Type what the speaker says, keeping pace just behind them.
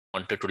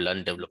wanted to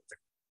learn development.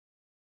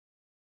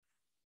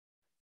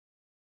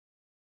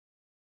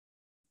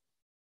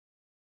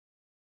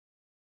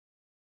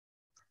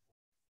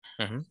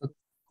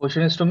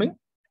 Question is to me?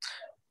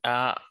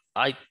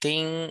 I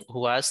think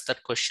who asked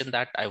that question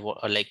that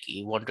like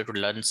he wanted to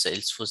learn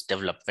Salesforce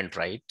development,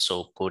 right?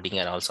 So coding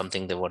and all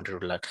something they wanted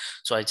to learn.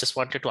 So I just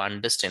wanted to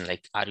understand,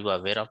 like, are you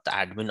aware of the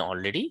admin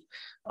already,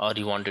 or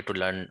you wanted to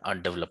learn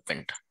on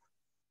development?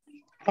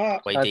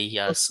 Why they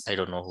asked? I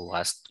don't know who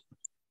asked.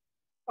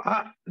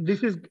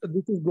 This is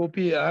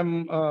Gopi.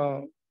 I'm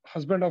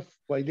husband of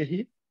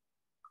Vaidehi.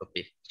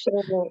 Gopi.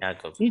 So Yeah,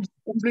 Gopi. he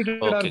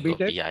completed Okay, our Gopi.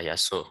 BTech. Yeah.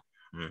 So.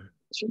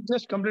 She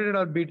just completed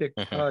our BTech.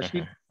 She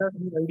doesn't have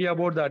any idea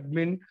about the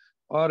admin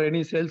or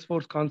any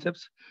Salesforce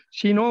concepts.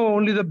 She know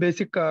only the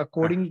basic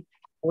coding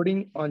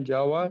on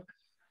Java.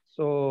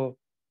 So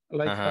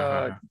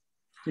like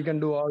she can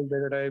do all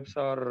data types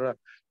or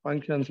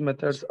functions,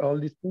 methods, all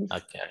these things.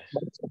 Okay.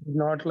 But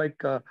not like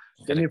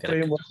any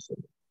frameworks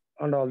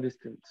and all these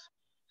things.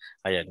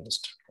 I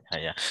understand.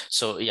 Yeah.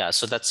 So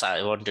that's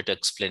I wanted to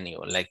explain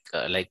you, like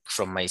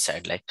from my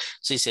side, like,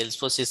 see,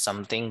 Salesforce is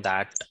something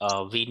that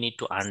we need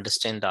to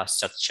understand the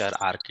structure,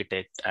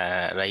 architect,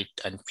 right,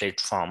 and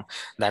platform.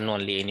 Then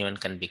only anyone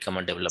can become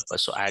a developer.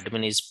 So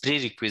admin is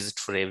prerequisite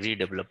for every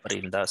developer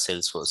in the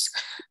Salesforce.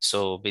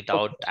 So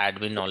without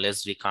admin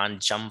knowledge, we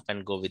can't jump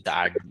and go with the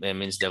admin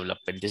means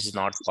development. This is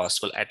not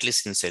possible, at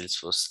least in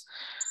Salesforce.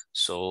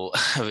 So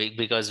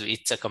because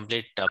it's a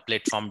complete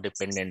platform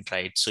dependent,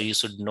 right? So you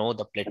should know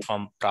the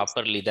platform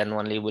properly, then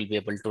only will be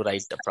able to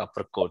write the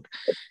proper code.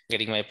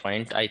 Getting my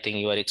point? I think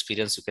your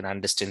experience, you can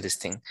understand this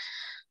thing.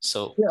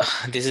 So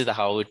this is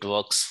how it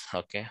works.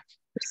 Okay.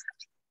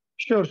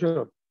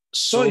 Sure.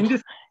 So in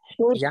this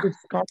course, yeah, it's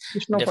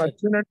competition of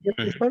admin and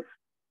developer.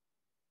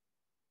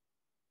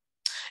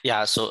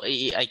 Yeah, so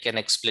I can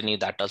explain you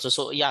that also.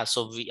 So yeah,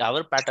 so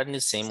our pattern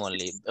is same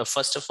only.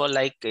 First of all,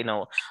 like,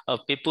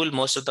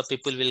 most of the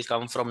people will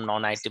come from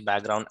non-IT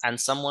background, and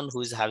someone who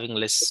is having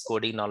less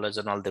coding knowledge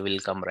and all, they will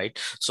come, right?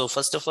 So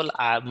first of all,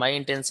 my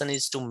intention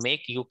is to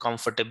make you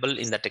comfortable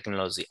in the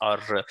technology, or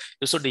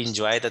you should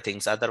enjoy the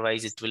things.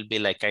 Otherwise it will be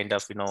like kind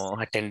of,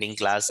 attending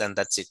class and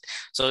that's it.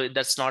 So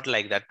that's not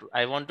like that.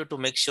 I wanted to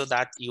make sure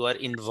that you are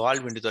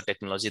involved into the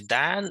technology.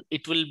 Then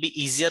it will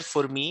be easier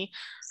for me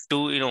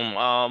to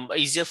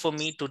easier for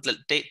me to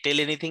tell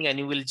anything, and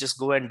you will just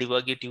go and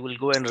debug it, you will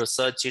go and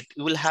research it,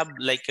 you will have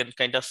like a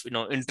kind of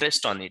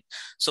interest on it.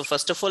 So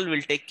first of all,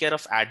 we'll take care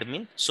of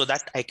admin so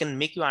that I can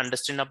make you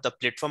understand of the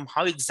platform,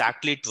 how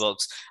exactly it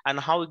works, and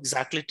how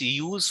exactly it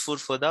use for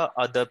the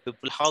other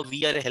people, how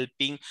we are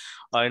helping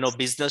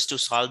business to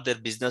solve their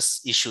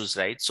business issues,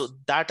 right? So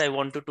that I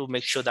wanted to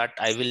make sure that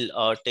I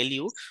will tell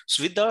you.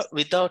 So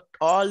without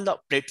all the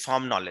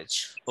platform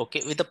knowledge,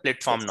 okay, with the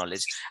platform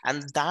knowledge.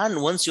 And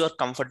then once you are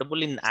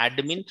comfortable in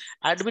admin,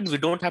 we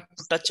don't have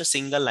to touch a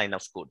single line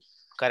of code.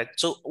 Correct.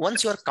 So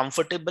once you are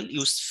comfortable,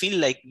 you feel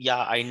like,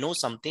 yeah, I know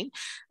something,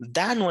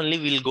 then only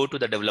we'll go to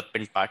the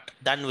development part.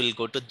 Then we'll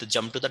go to the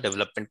jump to the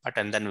development part,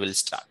 and then we'll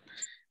start.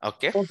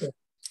 Okay.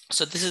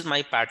 So this is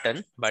my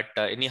pattern, but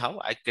anyhow,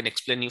 I can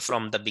explain you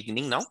from the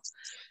beginning now.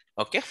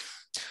 Okay.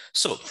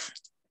 So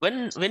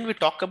when we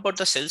talk about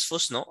the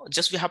Salesforce,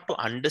 just we have to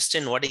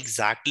understand what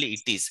exactly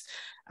it is,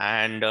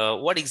 and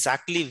what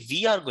exactly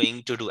we are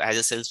going to do as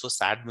a Salesforce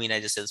admin,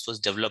 as a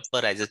Salesforce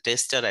developer, as a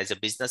tester, as a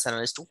business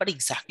analyst, what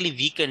exactly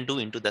we can do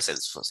into the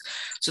Salesforce.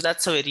 So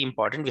that's a very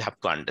important, we have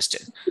to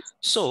understand.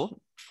 So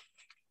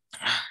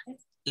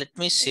let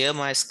me share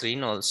my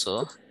screen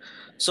also.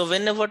 So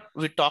whenever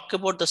we talk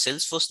about the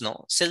Salesforce,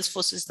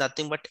 Salesforce is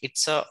nothing but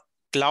it's a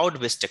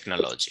cloud-based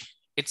technology.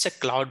 It's a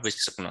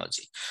cloud-based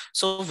technology.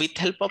 So with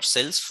help of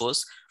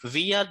Salesforce,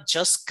 we are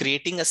just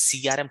creating a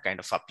CRM kind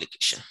of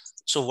application.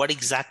 So what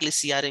exactly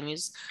CRM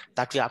is,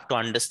 that we have to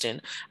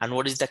understand. And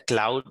what is the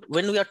cloud?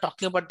 When we are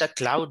talking about the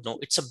cloud,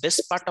 it's the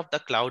best part of the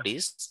cloud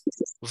is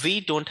we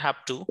don't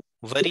have to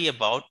worry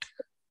about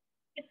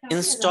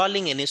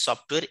installing any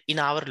software in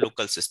our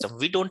local system.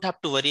 We don't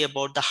have to worry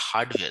about the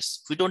hardwares.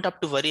 We don't have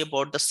to worry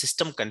about the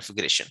system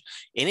configuration.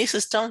 Any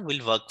system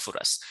will work for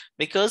us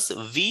because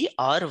we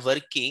are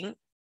working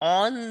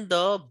on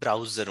the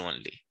browser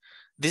only.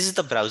 This is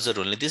the browser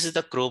only. This is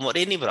the Chrome or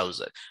any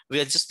browser. We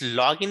are just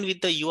log in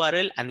with the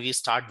URL and we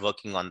start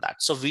working on that.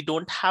 So we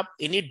don't have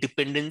any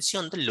dependency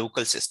on the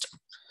local system.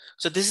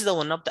 So this is the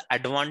one of the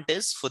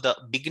advantage for the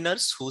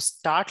beginners who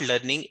start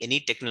learning any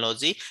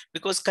technology,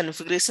 because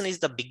configuration is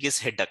the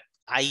biggest headache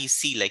I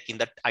see, like in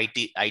that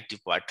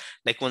IT part.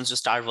 Like once you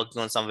start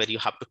working on somewhere, you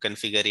have to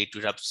configure it,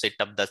 you have to set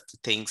up the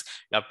things,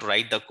 you have to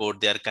write the code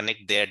there,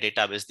 connect their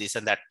database, this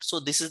and that. So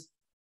this is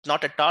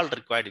not at all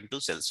required into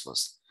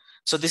Salesforce.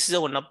 So this is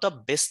one of the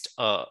best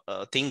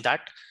thing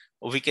that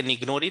we can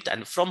ignore it.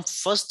 And from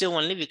first day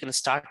only, we can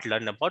start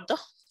learn about the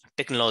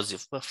technology.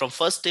 From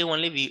first day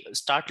only, we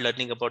start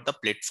learning about the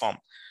platform.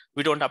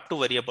 We don't have to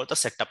worry about the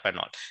setup and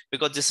all,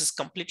 because this is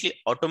completely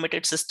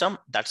automated system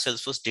that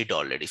Salesforce did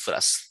already for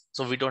us.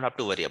 So we don't have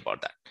to worry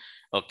about that.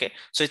 Okay.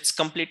 So it's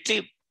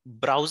completely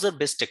browser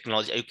based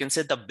technology. You can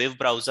say the web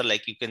browser,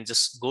 like you can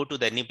just go to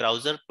any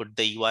browser, put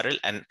the URL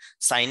and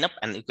sign up,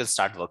 and you can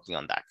start working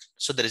on that.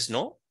 So there is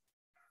no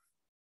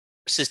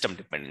system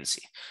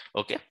dependency.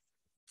 Okay.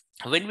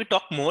 When we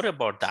talk more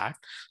about that,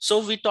 so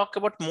we talk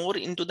about more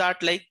into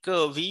that, like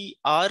we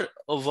are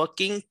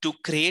working to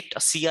create a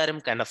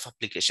CRM kind of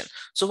application.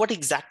 So what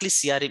exactly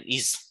CRM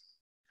is,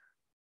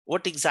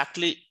 what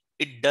exactly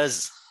it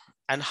does,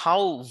 and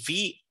how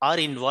we are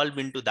involved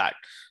into that.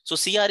 So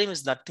CRM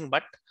is nothing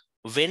but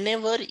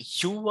whenever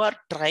you are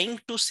trying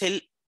to sell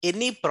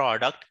any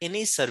product,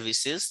 any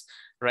services,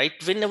 right?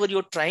 Whenever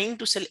you're trying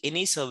to sell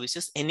any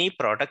services, any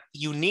product,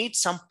 you need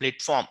some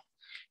platform.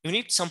 You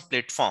need some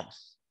platform.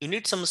 You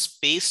need some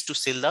space to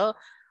sell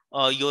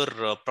the your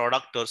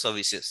product or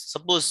services.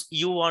 Suppose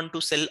you want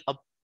to sell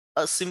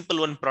a simple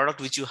one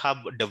product which you have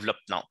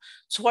developed now.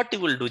 So what you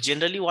will do,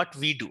 generally what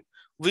we do,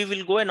 we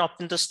will go and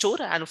open the store,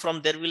 and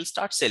from there we'll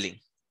start selling.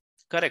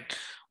 Correct.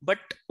 But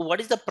what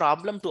is the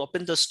problem to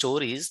open the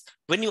store is,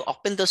 when you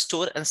open the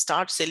store and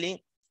start selling,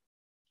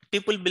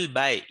 people will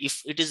buy.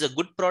 If it is a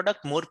good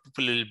product, more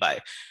people will buy.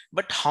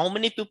 But how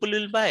many people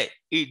will buy?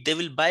 They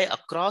will buy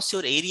across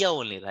your area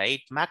only, right?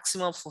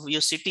 Maximum of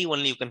your city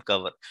only you can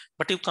cover.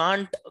 But you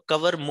can't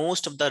cover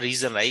most of the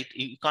region, right?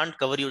 You can't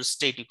cover your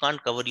state. You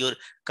can't cover your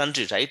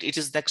country, right? It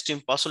is next to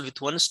impossible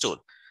with one store.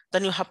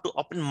 Then you have to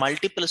open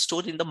multiple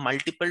store in the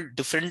multiple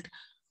different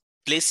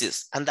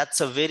places. And that's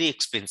a very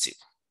expensive.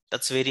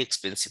 That's very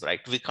expensive,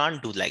 right? We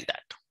can't do like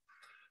that,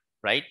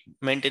 right?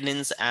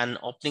 Maintenance and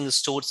opening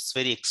stores is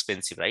very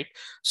expensive, right?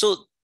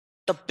 So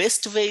the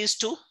best way is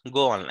to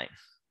go online.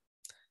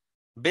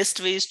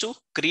 Best way is to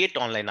create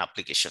online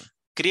application,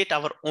 create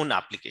our own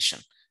application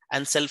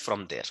and sell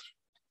from there.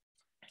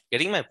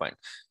 Getting my point?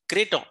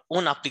 Create our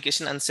own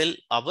application and sell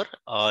our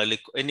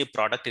like any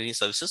product, any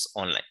services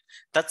online.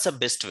 That's the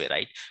best way,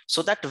 right?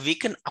 So that we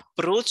can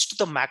approach to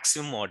the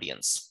maximum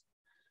audience.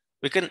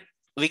 We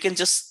can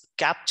just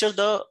capture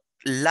the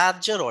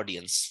larger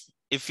audience.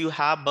 If you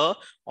have a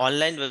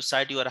online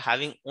website, you are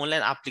having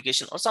online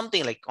application or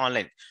something like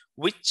online,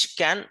 which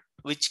can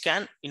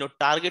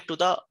target to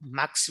the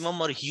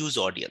maximum or huge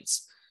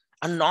audience,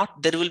 and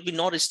not, there will be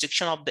no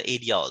restriction of the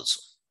area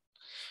also.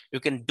 You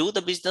can do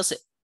the business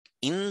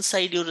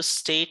inside your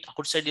state,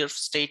 outside your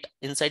state,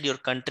 inside your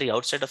country,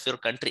 outside of your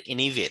country,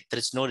 anywhere. There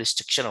is no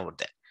restriction over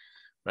there,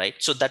 right?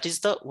 So that is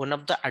the one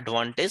of the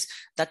advantage,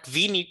 that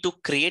we need to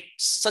create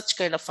such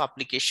kind of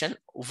application.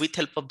 With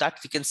help of that,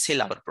 we can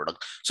sell our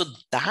product. So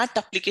that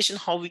application,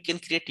 how we can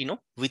create,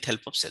 with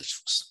help of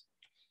Salesforce.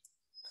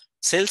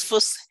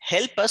 Salesforce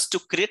help us to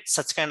create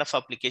such kind of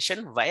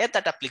application. Via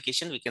that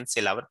application, we can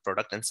sell our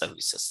product and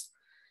services.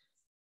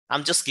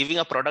 I'm just giving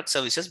a product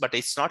services, but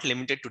it's not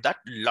limited to that.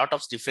 Lot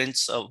of different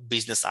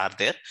business are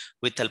there.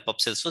 With help of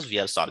Salesforce, we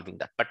are solving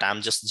that. But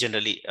I'm just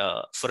generally,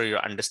 for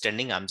your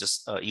understanding, I'm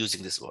just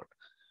using this word.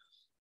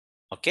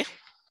 Okay.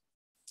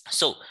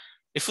 So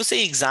if you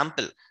say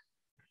example,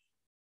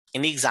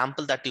 any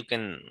example that you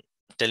can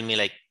tell me,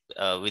 like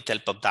with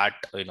help of that,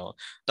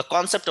 the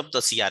concept of the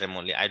CRM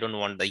only. I don't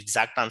want the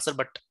exact answer,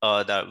 but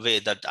the way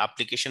that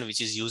application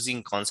which is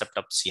using concept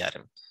of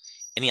CRM,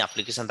 any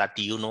application that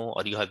you know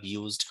or you have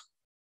used,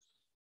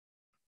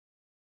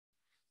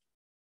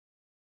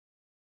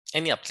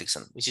 any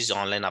application which is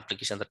online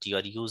application that you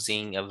are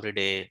using every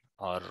day,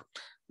 or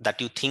that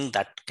you think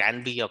that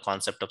can be a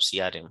concept of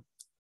CRM.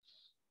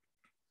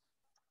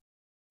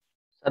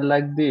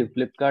 Like the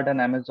Flipkart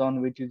and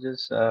Amazon, which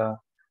uses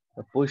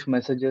push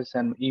messages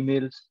and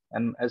emails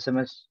and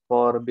SMS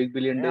for Big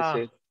Billion Day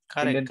sale.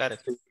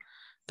 Correct.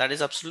 That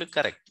is absolutely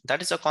correct.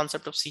 That is a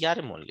concept of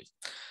CRM only.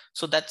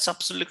 So that's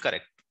absolutely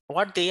correct.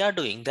 What they are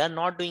doing, they are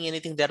not doing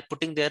anything. They are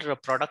putting their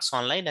products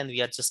online, and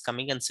we are just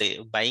coming and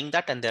buying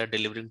that, and they are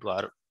delivering to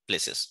our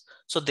places.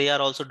 So they are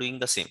also doing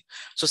the same.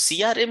 So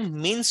CRM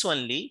means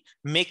only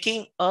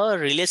making a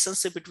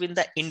relationship between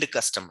the end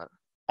customer,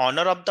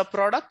 owner of the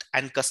product,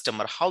 and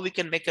customer. How we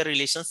can make a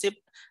relationship,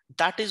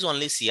 that is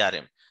only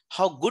CRM.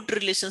 How good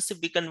relationship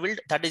we can build,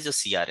 that is a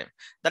CRM.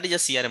 That is a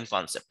CRM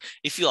concept.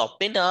 If you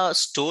open a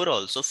store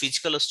also,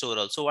 physical store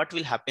also, what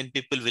will happen?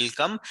 People will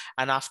come,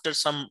 and after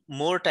some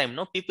more time,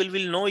 people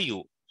will know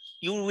you.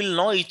 You will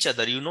know each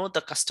other. You know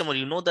the customer.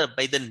 You know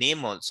by the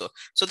name also.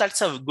 So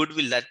that's a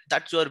goodwill,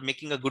 that you are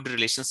making a good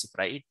relationship,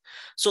 right?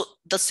 So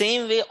the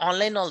same way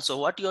online also,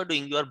 what you are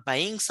doing, you are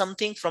buying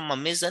something from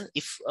Amazon.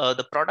 If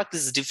the product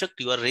is defect,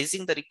 you are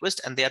raising the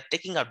request, and they are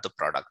taking out the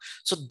product.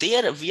 So they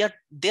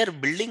are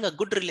building a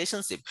good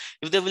relationship.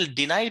 If they will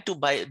deny to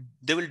buy,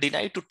 they will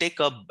deny to take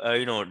a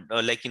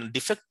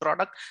defect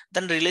product,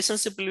 then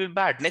relationship will be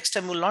bad. Next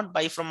time you will not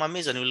buy from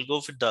Amazon, you will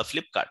go with the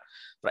Flipkart,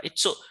 right?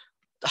 So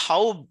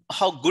how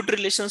good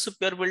relationship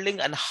you are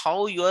building, and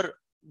how you are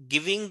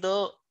giving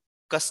the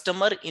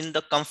customer in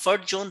the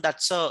comfort zone,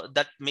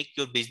 that make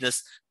your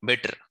business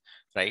better,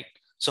 right?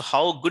 So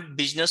how good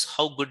business,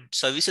 how good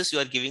services you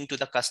are giving to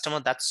the customer,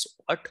 that's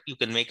what you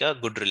can make a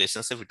good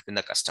relationship between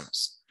the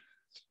customers.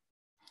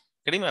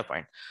 Getting my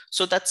point?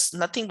 So that's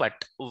nothing but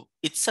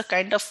it's a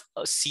kind of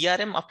a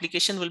CRM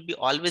application will be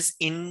always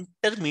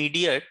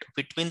intermediate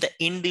between the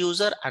end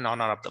user and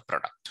owner of the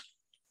product,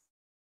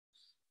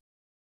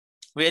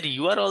 where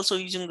you are also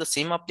using the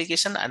same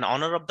application and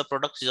owner of the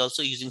product is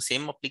also using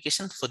same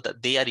application for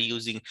that they are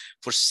using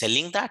for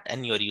selling that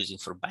and you are using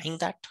for buying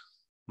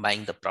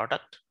the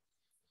product,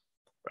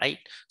 right?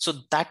 So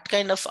that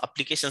kind of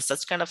application,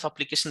 such kind of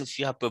application, if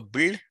you have to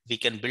build, we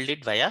can build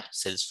it via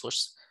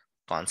Salesforce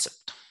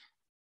concept.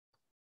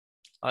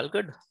 All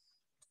good.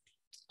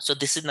 So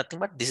this is nothing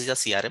but this is a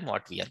CRM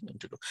what we are going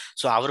to do.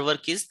 So our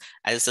work is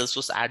as a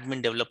Salesforce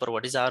admin developer,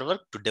 what is our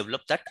work? To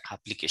develop that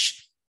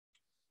application.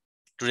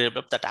 To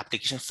develop that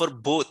application for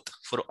both,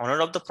 for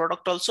owner of the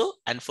product also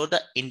and for the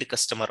end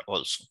customer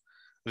also.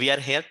 We are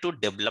here to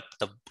develop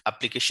the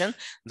application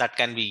that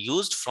can be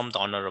used from the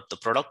owner of the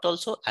product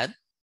also and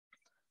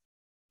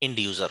end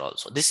user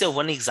also. This is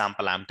one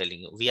example I'm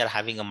telling you. We are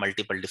having a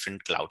multiple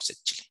different clouds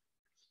actually.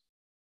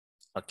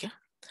 Okay,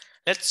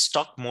 let's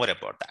talk more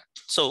about that.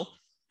 So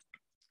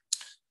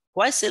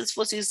why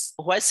Salesforce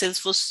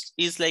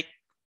is like,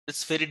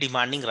 it's very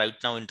demanding right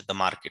now into the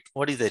market.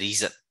 What is the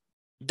reason?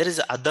 There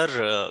is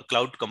other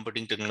cloud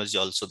computing technology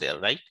also there,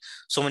 right?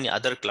 So many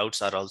other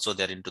clouds are also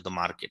there into the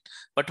market.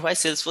 But why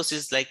Salesforce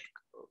is like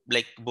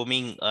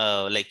booming,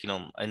 like, you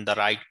know, in the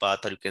right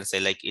path, or you can say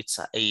like it's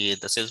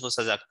the Salesforce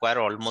has acquired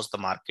almost the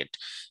market.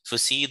 If you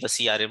see the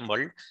CRM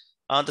world,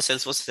 the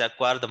Salesforce has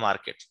acquired the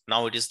market.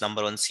 Now it is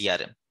number one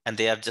CRM, and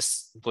they are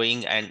just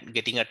going and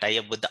getting a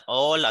tie-up with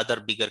all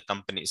other bigger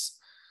companies,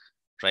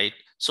 right?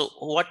 So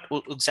what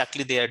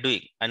exactly they are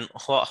doing and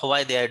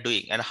why they are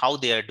doing and how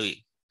they are doing.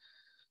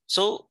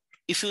 So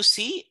if you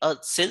see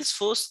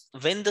Salesforce,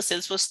 when the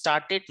Salesforce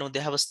started, no, they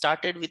have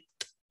started with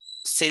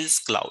Sales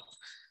Cloud.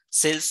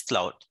 Sales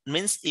Cloud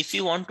means if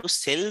you want to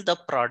sell the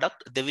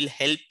product, they will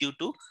help you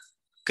to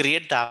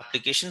create the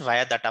application.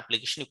 Via that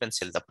application, you can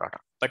sell the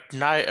product. But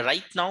now,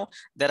 right now,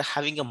 they're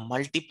having a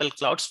multiple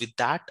clouds. With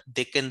that,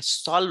 they can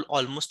solve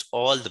almost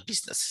all the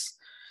businesses.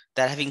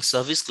 They're having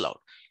Service Cloud.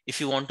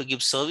 If you want to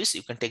give service,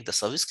 you can take the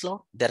Service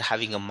Cloud. They're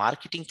having a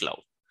Marketing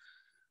Cloud,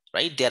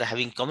 right? They're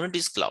having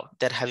Communities Cloud.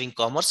 They're having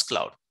Commerce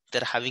Cloud.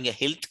 They're having a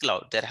Health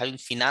Cloud. They're having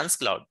Finance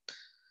Cloud.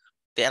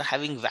 They are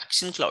having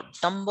Vaccine Cloud.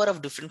 Number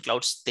of different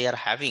clouds they are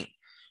having.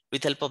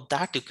 With help of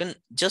that, you can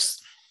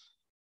just,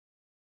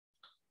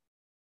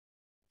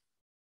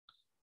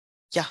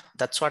 yeah,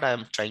 that's what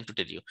I'm trying to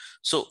tell you.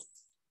 So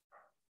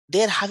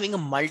they're having a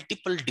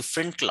multiple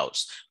different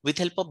clouds. With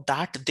help of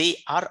that, they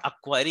are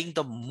acquiring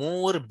the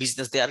more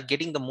business. They are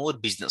getting the more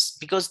business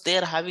because they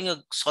are having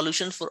a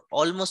solution for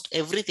almost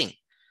everything.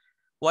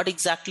 What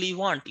exactly you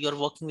want? You're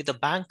working with a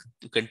bank,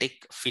 you can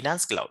take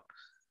Finance Cloud,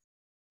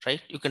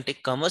 right? You can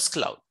take Commerce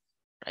Cloud,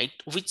 right?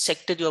 Which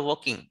sector you're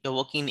working? You're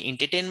working in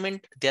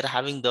entertainment. They're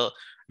having the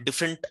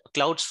different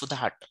clouds for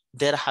that.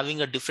 They're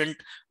having a different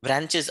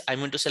branches. I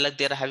mean to say, like,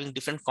 they're having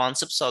different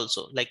concepts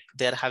also. Like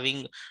they're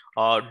having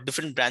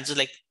different branches.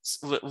 Like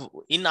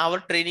in our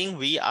training,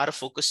 we are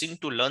focusing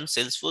to learn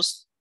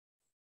Salesforce,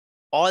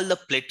 all the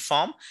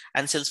platform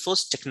and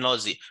Salesforce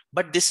technology.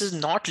 But this is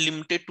not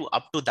limited to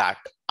up to that.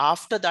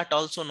 After that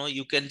also, no,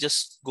 you can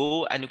just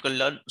go and you can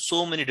learn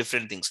so many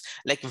different things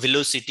like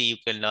velocity. You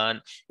can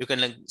learn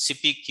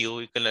CPQ,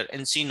 you can learn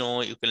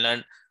Encino, you can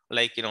learn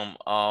like, you know,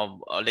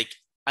 like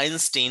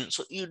Einstein.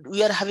 So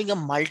we are having a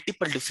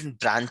multiple different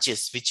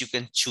branches which you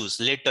can choose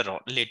later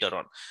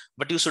on,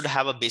 but you should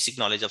have a basic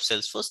knowledge of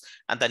Salesforce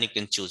and then you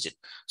can choose it.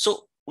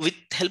 So with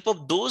help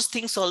of those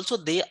things also,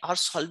 they are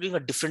solving a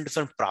different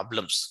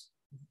problems,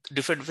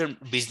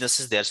 different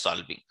businesses they are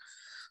solving.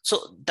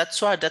 So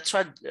that's why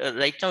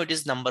right now it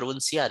is number one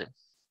CRM.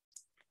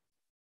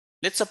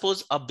 Let's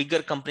suppose a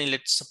bigger company,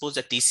 let's suppose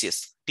a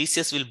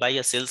TCS will buy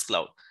a Sales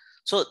Cloud.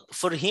 So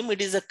for him, it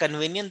is a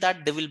convenient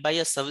that they will buy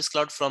a Service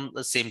Cloud from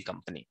the same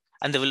company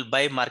and they will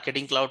buy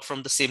Marketing Cloud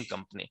from the same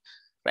company,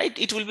 right?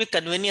 It will be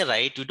convenient,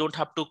 right? You don't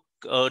have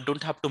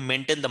to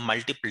maintain the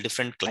multiple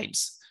different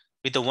clients.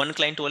 With the one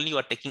client only, you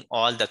are taking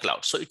all the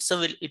cloud. So it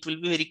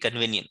will be very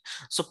convenient.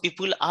 So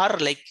people are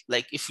like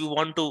if you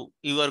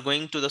are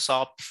going to the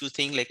shop, if you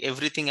think like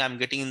everything I'm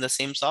getting in the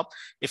same shop,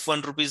 if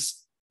 1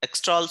 rupees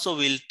extra also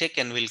will take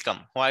and will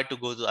come, why to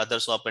go to other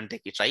shop and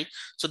take it, right?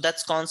 So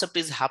that's concept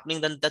is happening.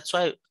 Then that's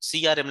why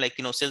CRM, like,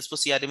 you know,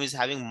 Salesforce CRM is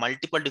having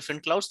multiple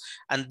different clouds,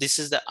 and this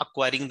is the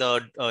acquiring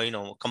the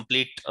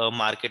complete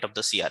market of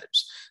the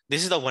CRMs.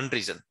 This is the one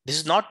reason. This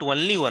is not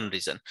only one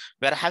reason.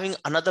 We are having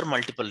another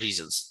multiple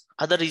reasons.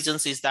 Other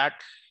reasons is that,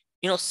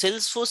 you know,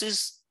 Salesforce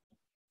is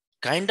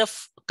kind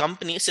of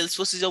company.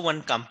 Salesforce is a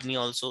one company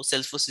also.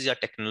 Salesforce is a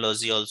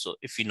technology also.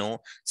 If you know,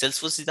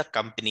 Salesforce is a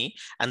company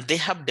and they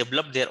have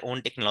developed their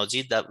own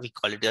technology that we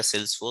call it as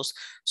Salesforce.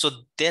 So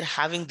they're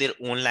having their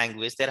own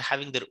language, they're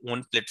having their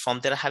own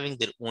platform, they're having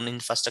their own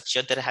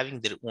infrastructure, they're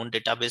having their own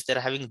database,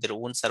 they're having their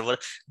own server.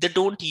 They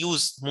don't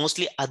use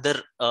mostly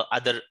other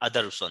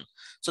one.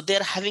 So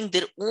they're having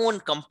their own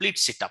complete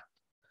setup.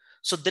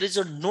 So there is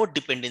a no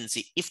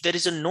dependency. If there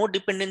is a no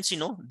dependency,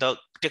 no, the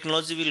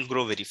technology will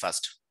grow very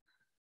fast.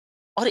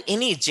 Or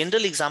any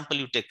general example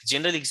you take,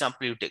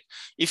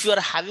 if you are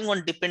having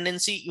one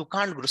dependency, you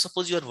can't grow.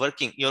 Suppose you're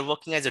working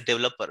as a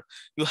developer,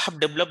 you have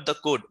developed the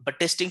code, but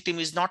testing team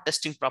is not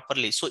testing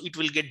properly, so it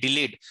will get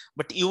delayed,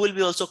 but you will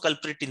be also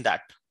culprit in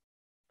that.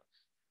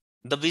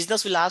 The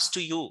business will ask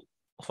to you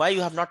why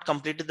you have not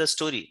completed the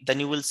story. Then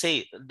you will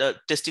say the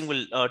testing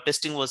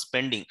was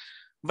pending.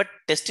 But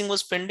testing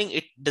was pending,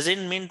 it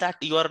doesn't mean that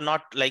you are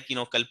not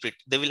culprit.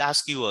 They will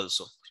ask you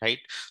also, right?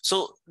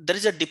 So there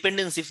is a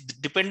dependency. If the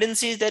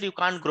dependency is there, you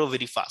can't grow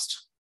very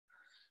fast.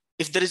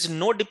 If there is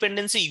no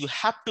dependency, you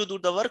have to do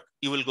the work,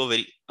 you will go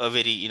very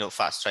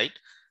fast, right?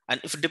 And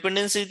if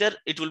dependency is there,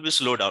 it will be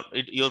slow down.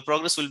 Your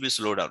progress will be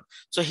slow down.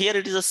 So here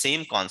it is the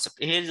same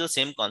concept.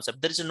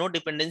 There is no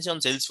dependency on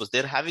Salesforce.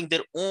 They're having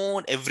their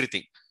own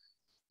everything,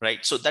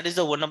 right? So that is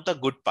the one of the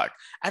good part.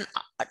 And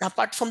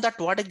apart from that,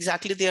 what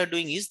exactly they are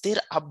doing is they're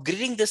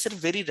upgrading themselves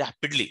very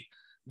rapidly.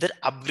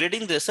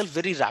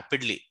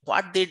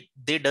 What they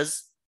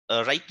does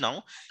right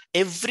now,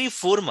 every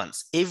 4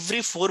 months, they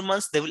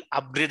will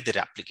upgrade their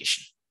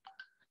application.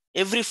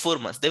 Every 4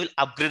 months, they will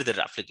upgrade their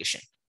application.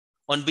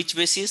 On which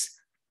basis?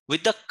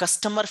 With the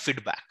customer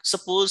feedback.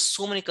 Suppose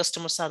so many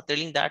customers are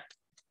telling that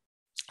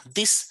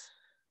this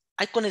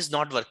icon is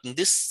not working,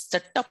 this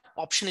setup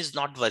option is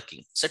not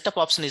working,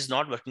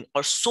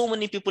 or so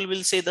many people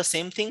will say the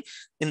same thing.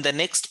 In the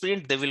next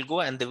sprint, they will go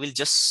and they will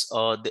just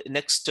the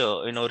next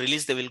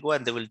release, they will go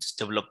and they will just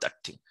develop that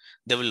thing.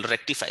 They will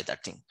rectify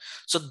that thing.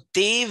 So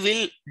they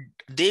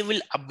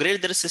will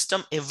upgrade their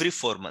system every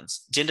 4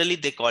 months. Generally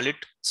they call it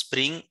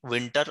spring,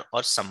 winter,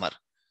 or summer.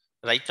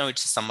 Right now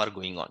it's summer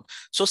going on.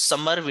 So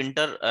summer,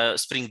 winter,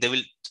 spring, they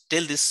will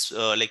tell this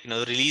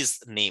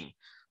release name.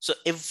 So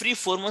every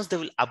 4 months, they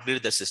will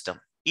upgrade the system.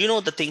 You know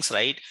the things,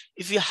 right?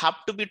 If you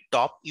have to be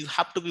top, you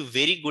have to be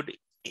very good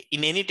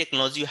in any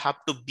technology. You have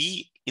to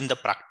be in the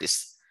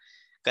practice,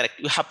 correct?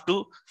 You have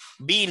to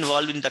be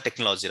involved in the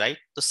technology, right?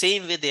 The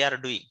same way they are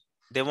doing.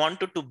 They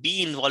wanted to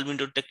be involved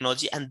into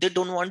technology, and they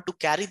don't want to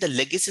carry the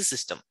legacy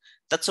system.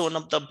 That's one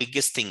of the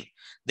biggest thing.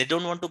 They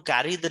don't want to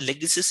carry the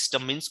legacy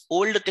system. Means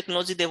old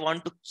technology, they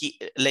want to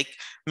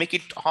make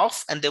it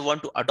off, and they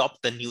want to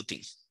adopt the new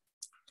thing.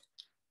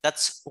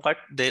 That's what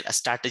their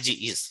strategy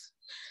is.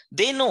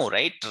 They know,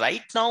 right?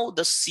 Right now,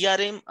 the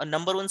CRM,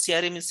 number one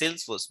CRM is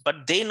Salesforce,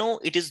 but they know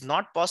it is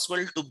not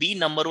possible to be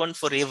number one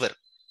forever.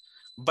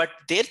 But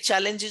their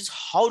challenge is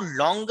how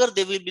longer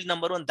they will be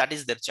number one. That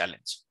is their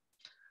challenge.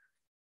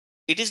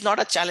 It is not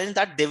a challenge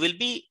that they will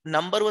be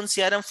number one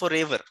CRM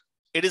forever.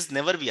 It is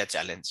never be a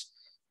challenge.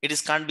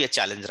 Can't be a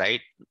challenge,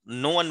 right?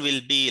 No one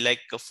will be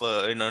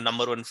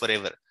number one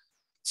forever.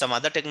 Some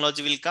other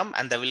technology will come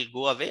and they will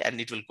go away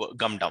and it will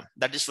come down.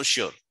 That is for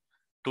sure.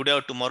 Today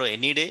or tomorrow,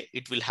 any day,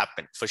 it will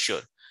happen for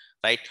sure,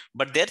 right?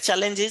 But their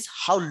challenge is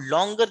how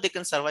longer they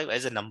can survive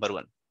as a number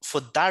one.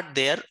 For that,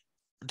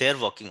 they're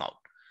working out,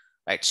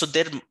 right? So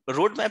their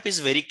roadmap is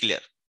very clear.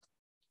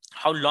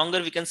 How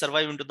longer we can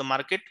survive into the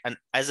market and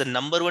as a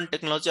number one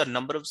technology or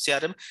number of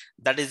CRM,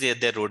 that is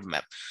their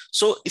roadmap.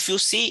 So if you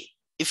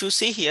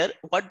see here,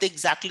 what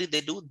exactly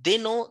they do, they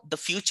know the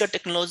future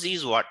technology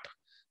is what?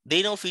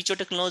 They know future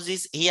technology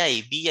is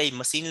AI, BI,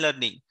 machine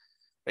learning,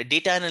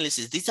 data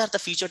analysis. These are the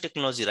future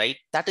technology, right?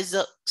 That is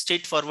the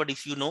straightforward.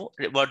 If you know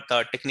about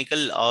the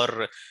technical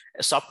or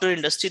software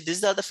industry,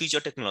 these are the future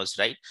technology,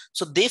 right?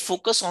 So they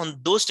focus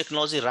on those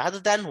technology rather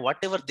than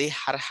whatever they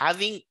are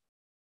having,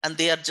 and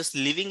they are just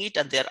leaving it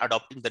and they are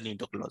adopting the new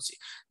technology.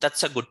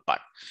 That's a good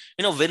part.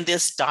 When they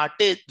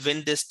started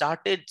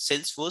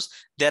Salesforce,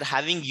 they're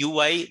having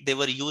UI. They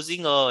were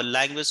using a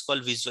language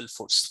called Visual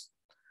Force.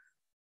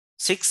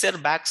 6 years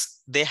back,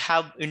 they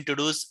have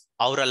introduced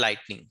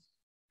Lightning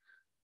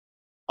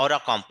Aura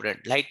component.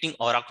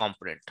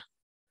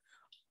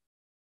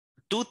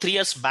 2-3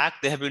 years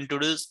back, they have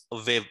introduced a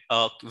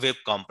web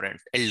component,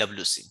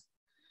 LWC.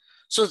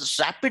 So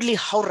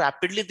how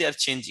rapidly they are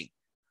changing.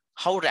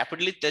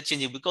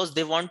 Because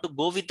they want to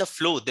go with the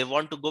flow. They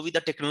want to go with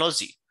the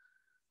technology.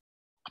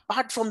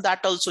 Apart from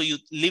that, also you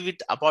leave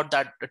it about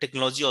that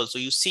technology. Also,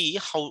 you see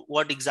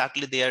what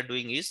exactly they are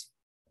doing is,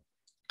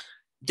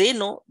 they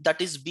know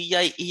that is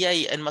BI,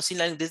 EI, and machine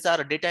learning. These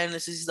are data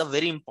analysis is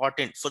very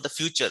important for the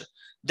future.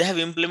 They have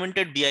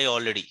implemented BI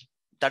already.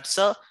 That's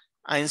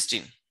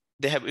Einstein.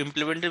 They have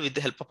implemented with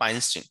the help of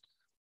Einstein.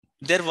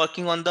 They're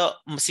working on the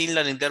machine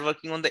learning. They're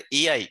working on the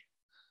AI.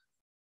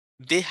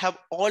 They have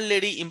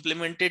already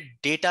implemented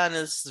data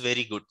analysis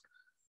very good.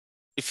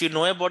 If you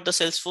know about the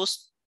Salesforce,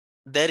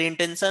 their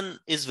intention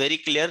is very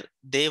clear.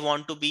 They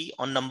want to be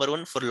on number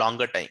one for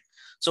longer time.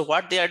 So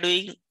what they are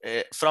doing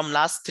from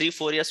last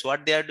 3-4 years,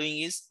 what they are doing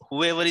is,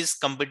 whoever is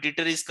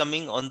competitor is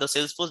coming on the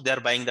Salesforce, they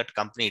are buying that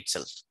company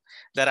itself.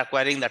 They're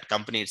acquiring that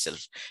company itself.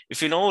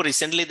 If you know,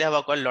 recently they have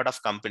acquired a lot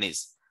of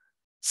companies.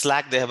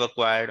 Slack they have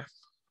acquired.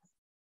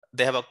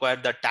 They have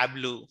acquired the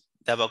Tableau.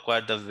 They have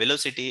acquired the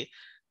Velocity,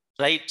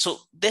 right? So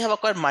they have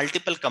acquired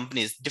multiple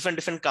companies,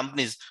 different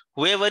companies.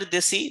 Whoever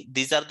they see,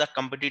 these are the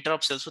competitor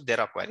of Salesforce,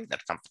 they're acquiring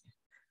that company.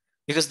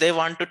 because they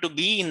wanted to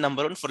be in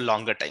number one for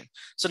longer time.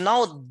 So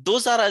now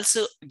those are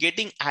also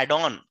getting add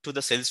on to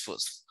the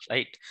Salesforce,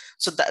 right?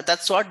 So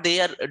that's what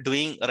they are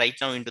doing right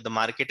now into the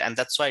market, and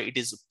that's why it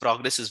is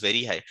progress is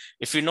very high.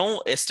 If you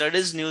know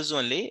yesterday's news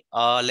only,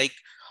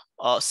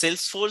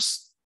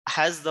 Salesforce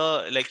has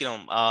the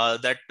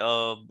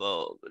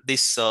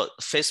this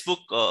Facebook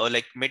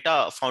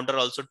Meta founder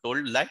also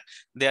told like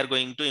they are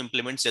going to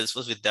implement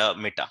Salesforce with the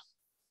Meta.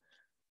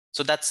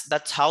 So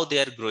that's how they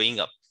are growing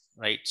up,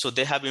 right? So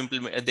they have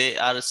they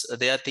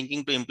are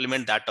thinking to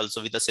implement that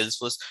also with the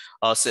Salesforce.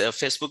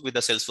 Facebook with the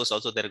Salesforce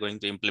also they're going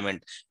to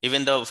implement.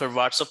 Even for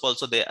WhatsApp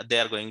also they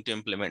are going to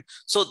implement.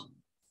 So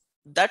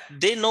that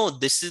they know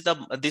this is the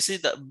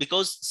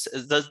because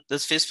the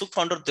Facebook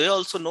founder, they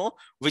also know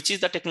which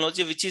is the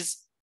technology which is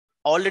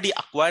already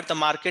acquired the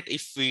market.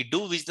 If we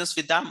do business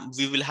with them,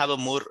 we will have a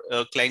more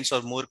clients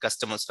or more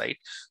customers, right?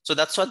 So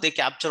that's what they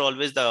capture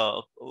always,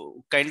 the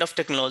kind of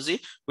technology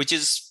which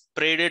is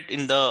spread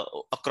in the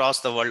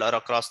across the world or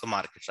across the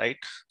market, right?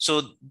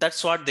 So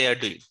that's what they are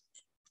doing,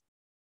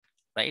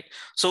 right?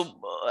 So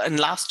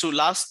and I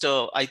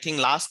think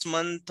last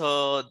month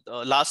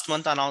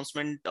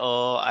announcement,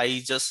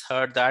 I just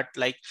heard that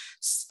like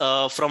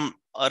from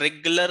a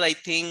regular, I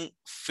think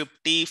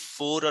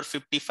 54 or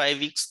 55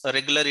 weeks a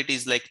regular, it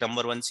is like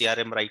number one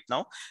CRM right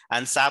now,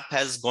 and SAP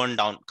has gone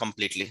down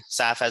completely.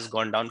 SAP has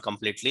gone down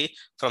completely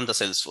from the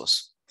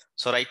Salesforce.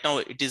 So right now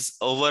it is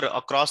over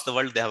across the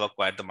world, they have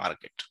acquired the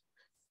market,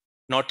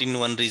 not in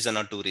one region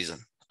or two region.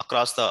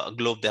 Across the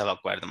globe they have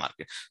acquired the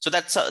market. So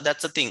that's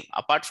a thing.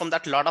 Apart from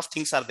that, a lot of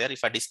things are there.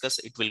 If I discuss,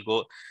 it will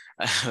go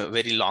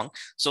very long.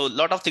 So a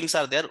lot of things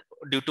are there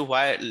due to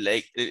why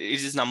like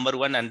it is number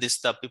one, and this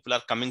the people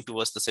are coming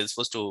towards the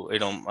Salesforce to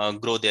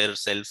grow their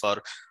self,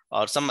 or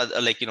some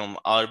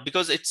or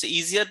because it's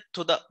easier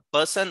to the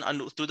person,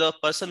 and to the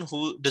person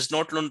who does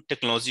not learn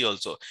technology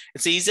also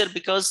it's easier,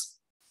 because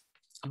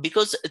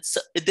it's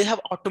they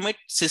have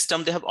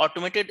they have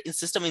automated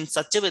system in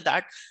such a way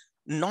that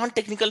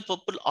non-technical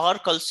people are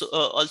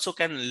also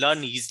can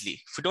learn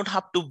easily. We don't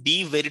have to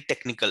be very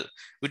technical.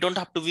 We don't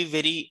have to be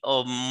very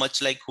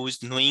much like who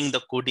is knowing the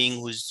coding,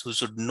 who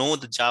should know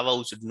the Java,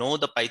 who should know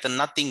the Python.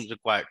 Nothing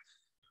required.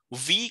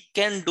 We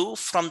can do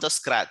from the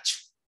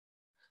scratch.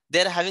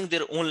 They're having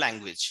their own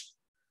language.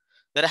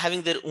 They're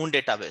having their own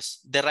database.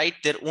 They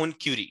write their own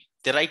query.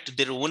 They write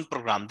their own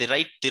program. They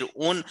write their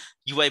own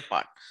UI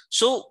part.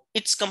 So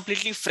it's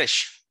completely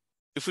fresh.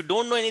 If you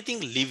don't know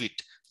anything, leave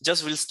it.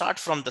 Just we'll start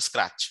from the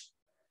scratch.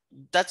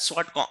 That's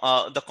what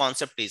the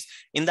concept is.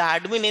 In the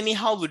admin,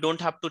 anyhow, we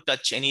don't have to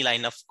touch any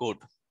line of code.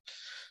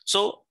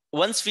 So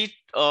once we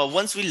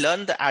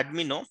learn the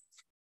admin, no,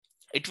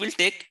 it will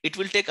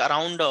take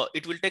around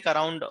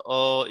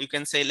you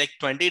can say like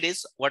 20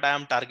 days. What I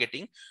am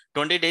targeting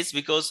 20 days,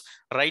 because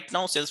right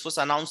now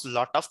Salesforce announced a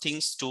lot of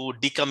things to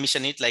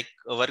decommission it, like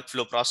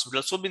workflow,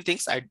 process, so many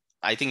things.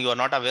 I think you are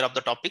not aware of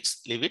the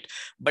topics, leave it.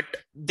 But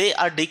they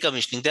are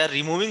decommissioning, they are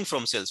removing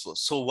from Salesforce.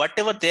 So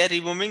whatever they are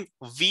removing,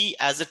 we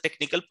as a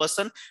technical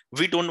person,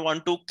 we don't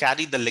want to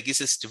carry the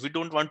legacy system. We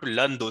don't want to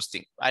learn those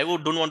things.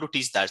 Don't want to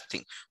teach that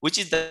thing, which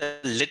is the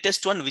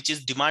latest one, which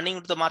is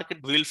demanding to the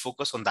market. We will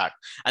focus on that,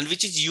 and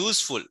which is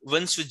useful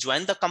once we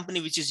join the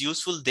company, which is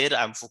useful, there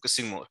I'm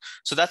focusing more.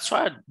 So that's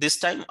why this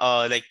time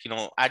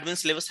admin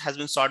syllabus has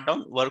been sorted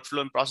down.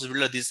 Workflow and process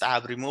builder, this I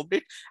have removed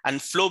it,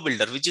 and flow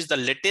builder, which is the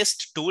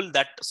latest tool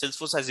that Salesforce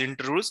has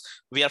introduced,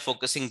 we are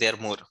focusing there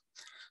more.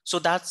 So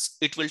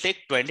it will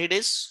take 20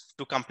 days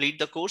to complete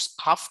the course.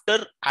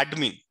 After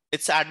admin,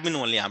 it's admin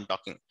only I'm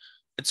talking,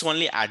 it's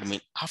only admin.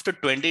 After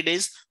 20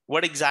 days,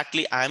 what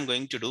exactly I am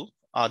going to do,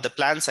 the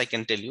plans I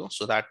can tell you,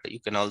 so that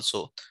you can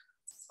also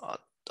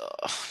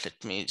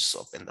let me just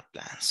open the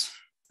plans.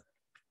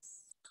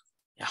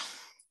 Yeah.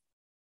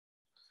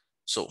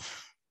 So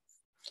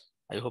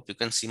I hope you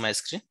can see my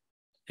screen.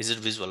 Is it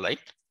visual, right?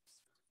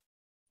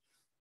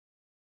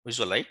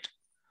 Visual, right?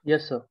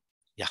 Yes, sir.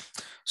 Yeah.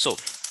 So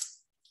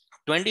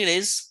 20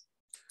 days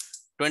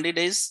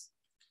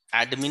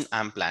admin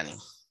I'm planning.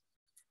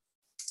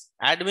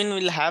 Admin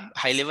will have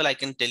high level, I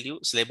can tell you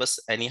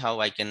syllabus anyhow,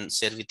 I can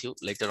share with you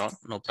later on,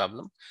 no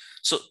problem.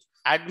 So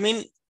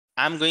admin,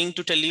 I'm going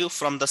to tell you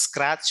from the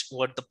scratch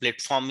what the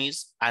platform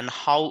is and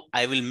how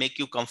I will make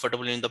you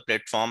comfortable in the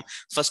platform.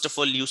 First of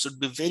all, you should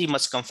be very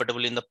much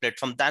comfortable in the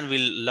platform. Then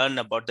we'll learn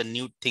about the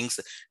new things,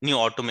 new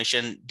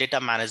automation,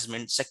 data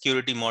management,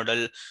 security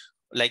model,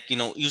 like,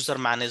 user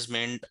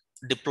management,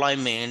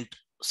 deployment,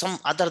 some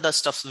other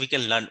stuff we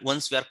can learn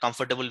once we are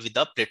comfortable with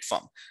the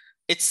platform.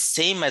 It's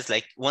same as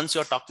like once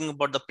you're talking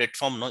about the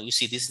platform, no, you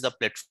see this is the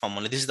platform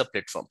only, this is the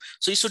platform.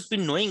 So you should be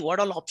knowing what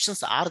all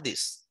options are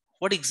this.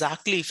 What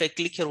exactly, if I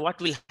click here,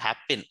 what will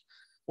happen?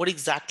 What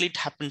exactly it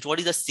happens? What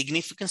is the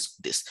significance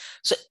of this?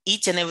 So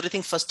each and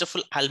everything, first of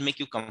all, I'll make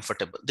you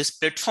comfortable. This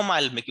platform,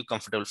 I'll make you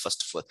comfortable,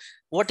 first of all.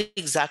 What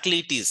exactly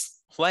it is?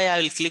 Why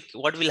I will click,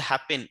 what will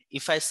happen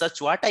if I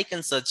search, what I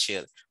can search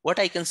here, what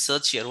I can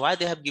search here, why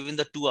they have given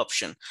the two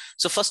options.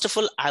 So first of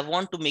all, I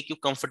want to make you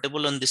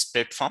comfortable on this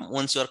platform.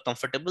 Once you are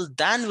comfortable,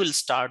 then we'll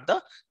start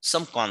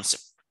some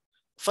concept.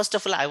 First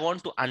of all, I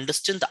want to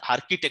understand the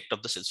architect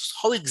of the Salesforce,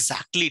 how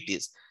exactly it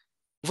is.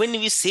 When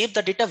we save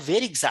the data,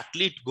 where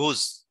exactly it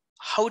goes,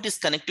 how it is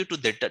connected to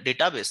the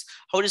database,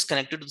 how it is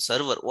connected to the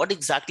server, what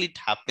exactly it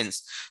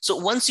happens. So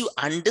once you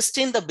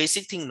understand the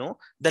basic thing, no,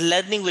 the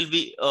learning will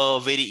be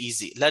very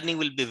easy. Learning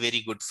will be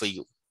very good for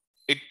you.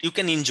 You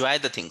can enjoy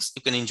the things.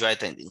 You can enjoy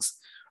the things,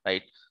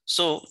 right?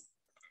 So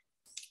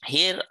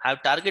here I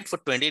have target for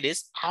 20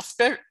 days.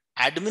 After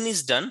admin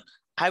is done,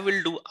 I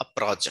will do a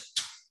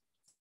project.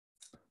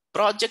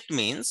 Project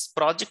means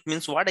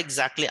what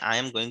exactly I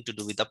am going to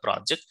do with the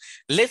project.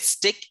 Let's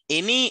take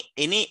any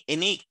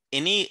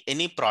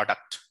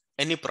product.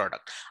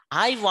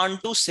 I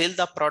want to sell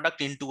the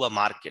product into a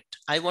market.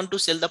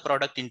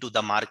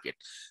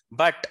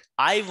 But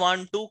I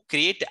want to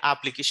create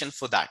application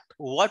for that.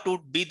 What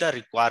would be the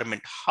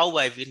requirement? How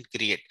I will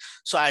create?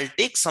 So I'll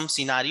take some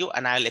scenario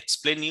and I'll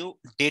explain you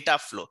data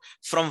flow,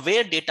 from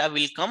where data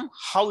will come,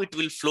 how it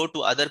will flow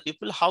to other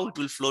people, how it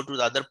will flow to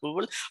the other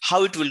people,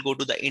 how it will go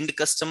to the end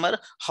customer,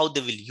 how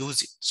they will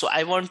use it. So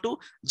I want to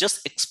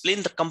just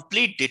explain the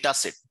complete data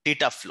set,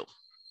 data flow.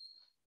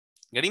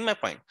 Getting my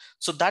point?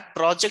 So that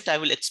project, I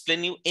will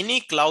explain you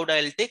any cloud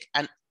I'll take,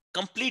 and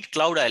complete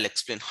cloud I'll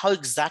explain how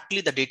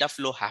exactly the data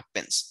flow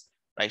happens,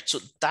 right? So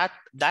that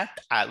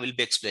I will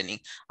be explaining.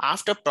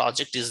 After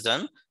project is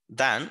done,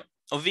 then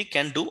we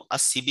can do a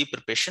CB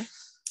preparation,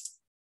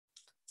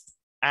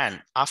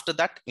 and after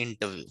that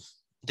interview.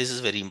 This is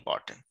very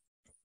important.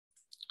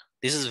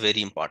 This is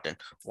very important.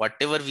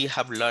 Whatever we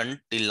have learned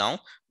till now,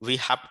 we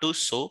have to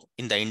show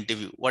in the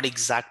interview what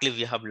exactly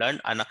we have learned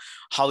and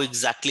how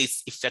exactly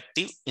it's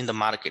effective in the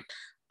market.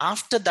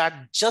 After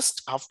that,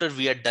 just after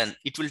we are done,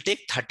 it will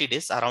take 30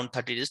 days, around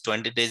 30 days,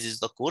 20 days is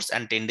the course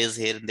and 10 days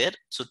here and there.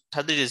 So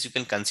 30 days you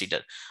can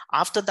consider.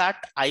 After that,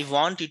 I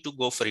want you to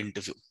go for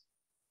interview.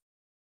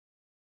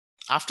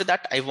 After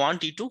that, I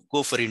want you to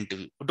go for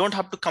interview. You don't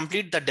have to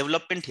complete the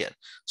development here.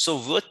 So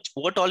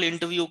what all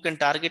interview you can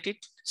target it?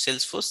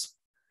 Salesforce,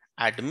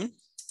 admin,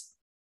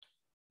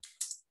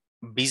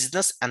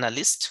 business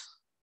analyst,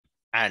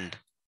 and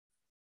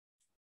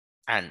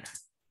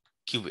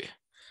QA.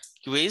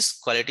 QA is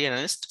quality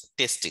analyst,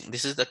 testing.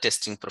 This is the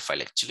testing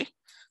profile actually.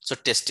 So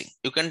testing,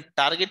 you can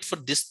target for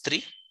these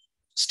three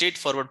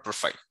straightforward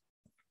profile.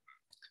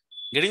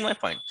 Getting my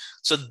point?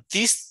 So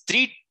these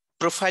three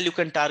profile you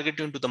can target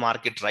into the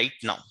market right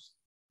now.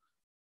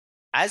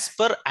 As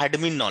per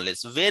admin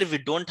knowledge, where we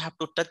don't have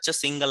to touch a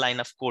single line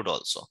of code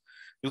also.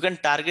 You can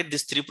target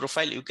this three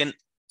profile. You can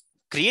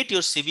create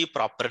your CV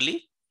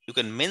properly. You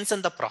can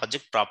mention the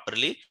project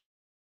properly.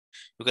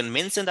 You can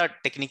mention the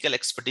technical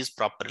expertise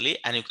properly,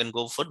 and you can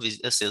go for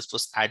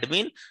Salesforce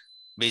admin,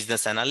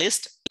 business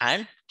analyst,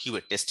 and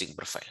QA testing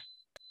profile.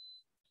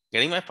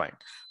 Getting my point?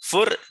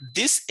 For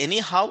this,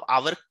 anyhow,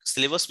 our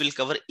syllabus will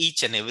cover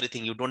each and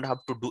everything. You don't have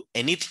to do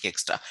anything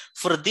extra.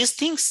 For these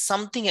things,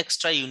 something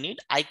extra you need,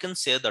 I can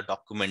share the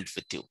document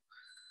with you.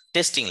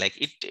 Testing, like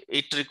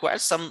it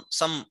requires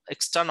some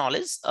extra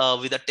knowledge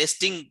with the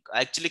testing,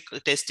 actually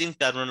testing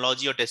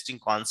terminology or testing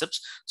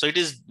concepts. So it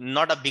is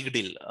not a big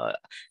deal.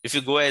 If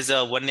you go as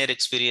a 1 year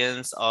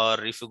experience,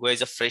 or if you go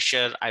as a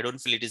fresher, I don't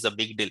feel it is a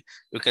big deal.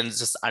 You can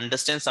just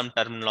understand some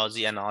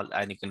terminology and all,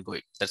 and you can go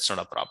it. That's not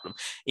a problem.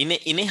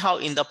 Anyhow,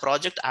 in the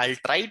project, I'll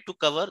try to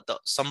cover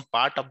some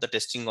part of the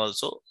testing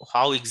also,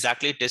 how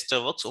exactly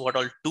tester works, what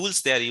all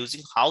tools they are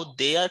using, how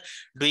they are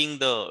doing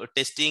the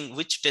testing,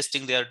 which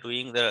testing they are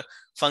doing, the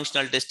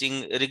functional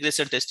testing,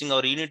 regression testing,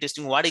 or unit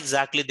testing, what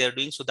exactly they're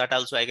doing. So that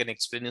also I can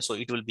explain you, so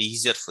it will be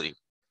easier for you.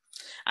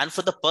 And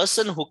for the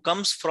person who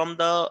comes from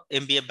the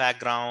MBA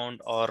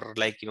background or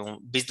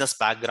business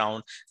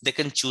background, they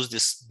can choose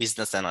this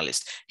business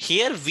analyst.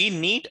 Here we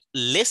need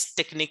less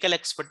technical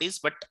expertise,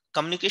 but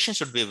communication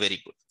should be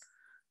very good.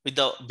 With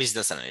the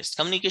business analyst,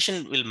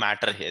 communication will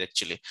matter here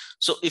actually.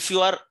 So if you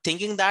are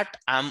thinking that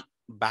I'm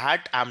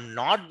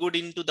not good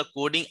into the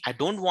coding, I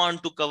don't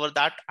want to cover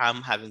that,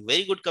 I'm having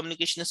very good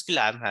communication skill,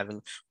 I'm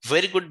having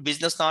very good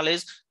business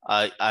knowledge,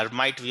 or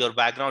might be your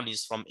background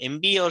is from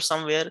MBA or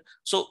somewhere,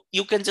 so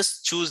you can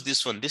just choose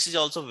this one. This is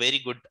also very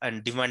good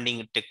and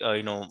demanding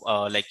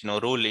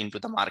role into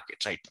the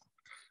market right now.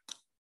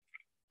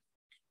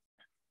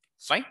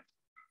 Fine.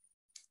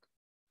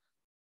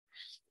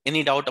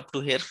 Any doubt up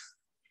to here?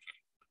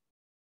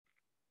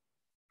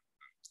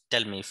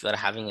 Tell me if you are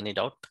having any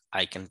doubt,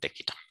 I can take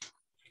it up.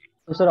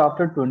 So, sir,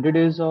 after 20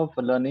 days of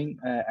learning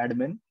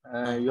admin,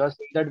 you are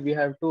saying that we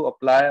have to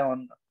apply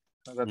on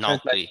a website like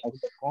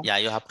Naukri.com? Yeah,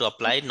 you have to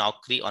apply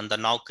Naukri on the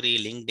Naukri,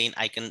 LinkedIn.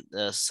 I can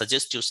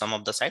suggest you some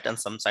of the site, and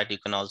some site you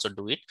can also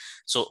do it.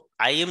 So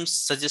I am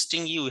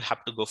suggesting you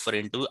have to go for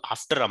interview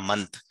after a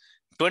month.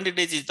 20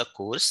 days is the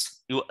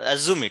course. You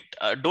assume it.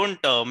 Don't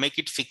make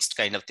it fixed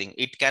kind of thing.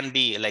 It can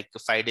be like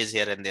 5 days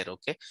here and there.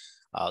 Okay.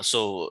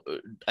 So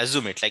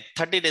assume it like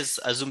 30 days,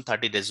 assume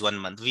 30 days, 1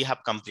 month, we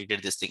have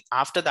completed this thing.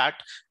 After that,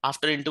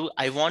 after interview,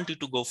 I want you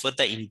to go for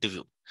the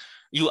interview.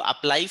 You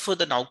apply for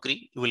the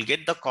Naukri, you will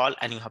get the call,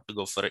 and you have to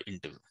go for an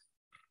interview.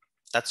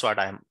 That's what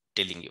I am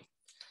telling you.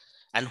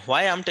 And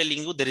why I'm telling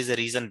you, there is a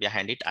reason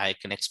behind it. I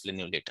can explain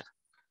you later.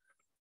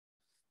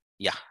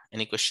 Yeah.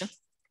 Any question?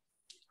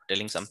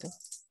 Telling something?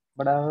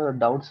 But I have a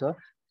doubt, sir.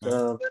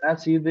 So when I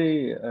see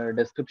the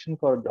description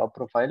for job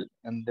profile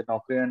and the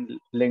Naukri and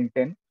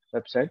LinkedIn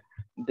website,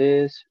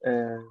 they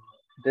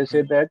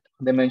say that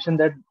they mention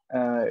that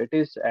it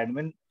is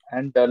admin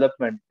and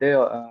development. They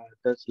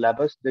the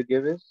syllabus they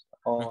give is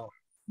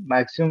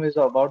maximum is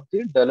about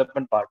the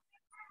development part.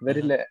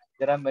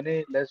 There are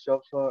many less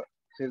jobs for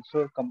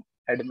Salesforce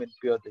admin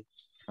purely.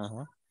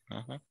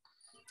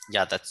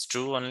 Yeah, that's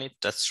true only.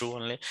 That's true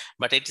only.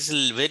 But it is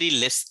very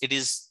less. It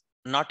is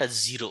not a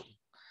zero.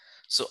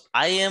 So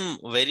I am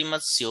very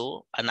much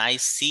sure, and I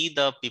see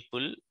the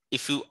people.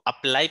 If you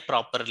apply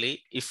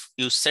properly, if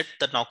you set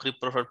the Naukri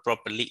profile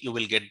properly, you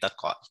will get the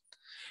call.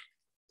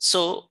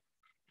 So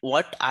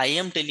what I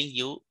am telling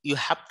you, you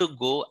have to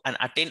go and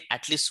attend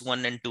at least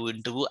 1 and 2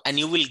 interview, and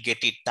you will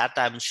get it. That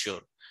I'm sure.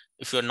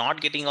 If you're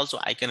not getting also,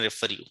 I can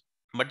refer you,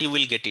 but you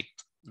will get it.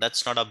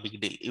 That's not a big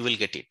deal. You will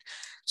get it.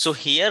 So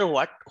here,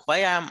 why I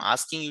am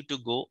asking you to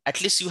go,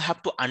 at least you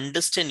have to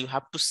understand, you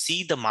have to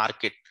see the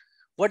market,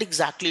 what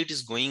exactly it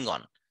is going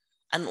on,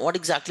 and what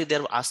exactly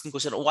they're asking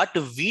question. What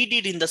we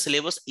did in the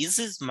syllabus, is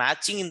this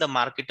matching in the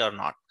market or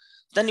not?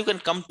 Then you can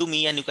come to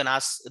me and you can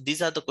ask,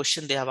 these are the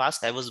questions they have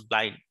asked. I was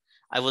blind.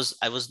 I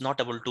was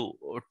not able to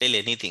tell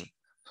anything.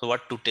 So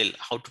what to tell,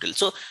 how to tell.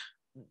 So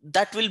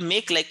that will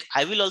make, like,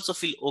 I will also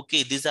feel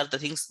okay, these are the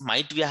things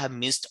might be I have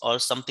missed or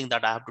something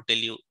that I have to tell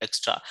you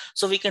extra.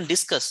 So we can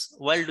discuss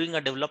while doing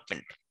a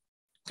development.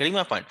 Getting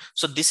my point?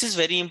 So this is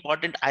very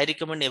important. I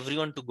recommend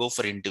everyone to go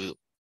for interview.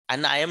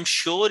 And I am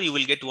sure you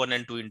will get 1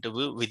 and 2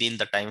 interview within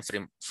the time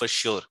frame for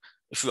sure.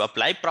 If you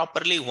apply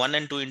properly, 1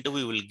 and 2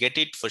 interview, you will get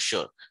it for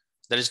sure.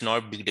 That is not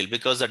a big deal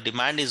because the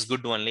demand is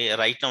good only.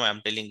 Right now,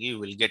 I'm telling you, you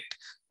will get,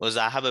 because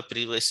I have a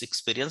previous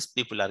experience,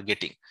 people are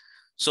getting.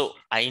 So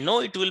I know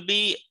it will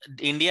be,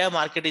 India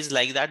market is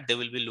like that. They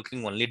will be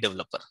looking only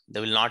developer. They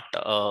will not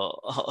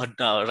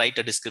write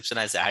a description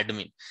as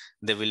admin.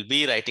 They will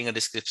be writing a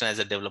description as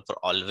a developer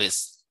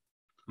always.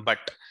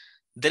 But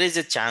there is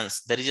a chance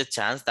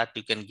that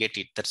you can get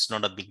it. That's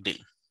not a big deal.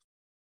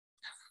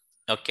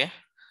 Okay.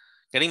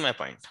 Getting my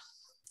point?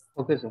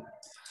 Okay, sir.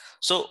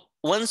 So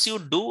once you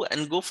do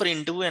and go for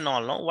interview and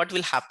all, no, what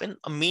will happen?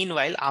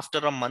 Meanwhile, after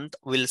a month,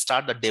 we'll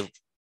start the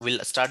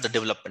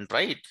development,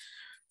 right?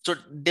 So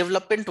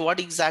development, what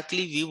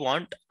exactly we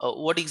want,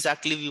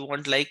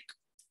 like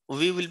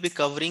we will be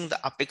covering the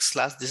Apex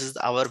class. This is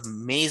our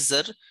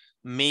major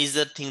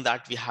thing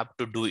that we have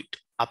to do it.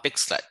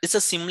 Apex class. It's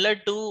a similar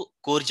to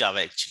core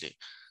Java actually.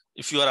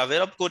 If you are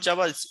aware of core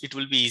Java, it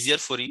will be easier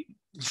for you.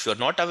 If you're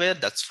not aware,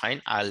 that's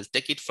fine. I'll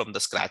take it from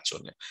the scratch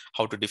only.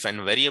 How to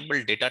define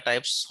variable, data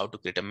types, how to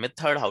create a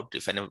method, how to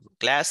define a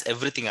class,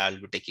 everything I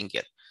will be taking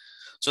care.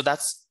 So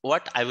that's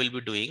what I will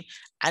be doing.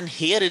 And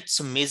here it's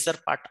a major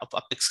part of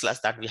Apex class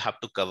that we have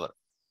to cover.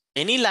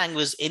 Any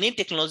language, any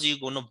technology you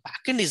go to,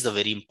 backend is the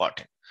very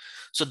important.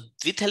 So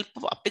with help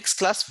of Apex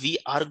class, we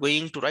are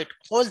going to write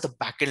all the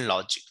backend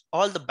logic.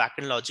 All the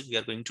backend logic we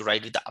are going to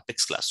write with the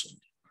Apex class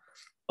only.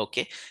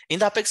 Okay. In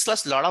the Apex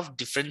class, a lot of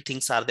different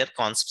things are there,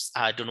 concepts.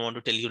 I don't want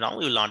to tell you now.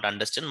 You will not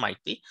understand,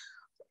 might be.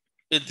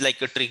 It's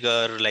like a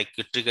trigger,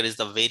 is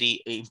the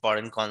very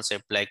important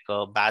concept, like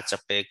batch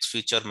Apex,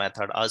 feature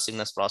method,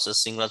 asynchronous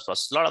process, synchronous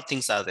process. A lot of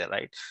things are there,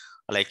 right?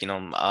 Like,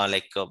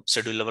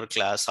 schedulable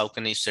class. How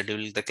can you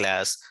schedule the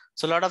class?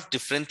 So a lot of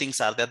different things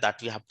are there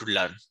that we have to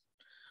learn.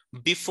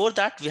 Before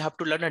that, we have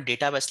to learn a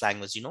database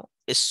language,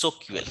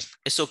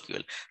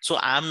 SOQL. So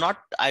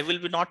I will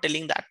be not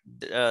telling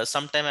that.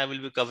 Sometime I will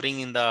be covering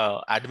in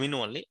the admin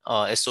only,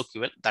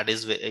 SOQL. That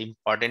is very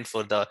important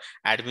for the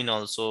admin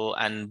also,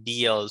 and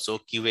BA also,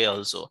 QA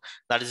also.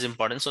 That is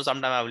important. So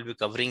sometime I will be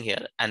covering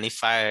here. And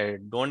if I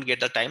don't get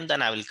the time,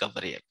 then I will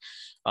cover here.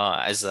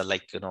 As a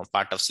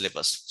part of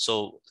syllabus.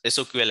 So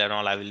SOQL and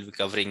all I will be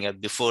covering here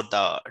before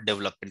the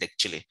development,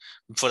 actually,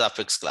 before the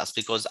Apex class,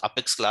 because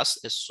Apex class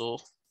is so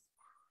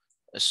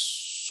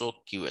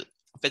QL.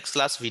 Apex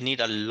class, we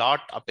need a lot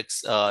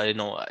Apex,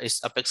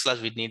 Apex class,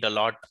 we need a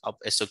lot of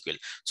SOQL.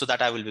 So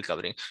that I will be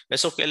covering.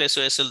 SOQL,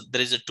 SOSL,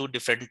 there is a two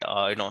different,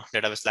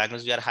 database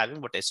language we are having,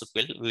 but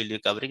SOQL we will be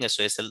covering.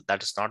 SOSL,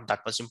 that is not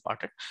that much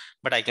important,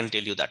 but I can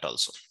tell you that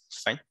also.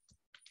 Fine.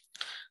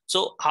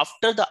 So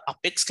after the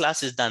Apex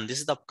class is done, this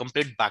is the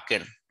complete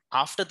backend.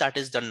 After that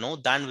is done,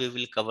 then we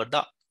will cover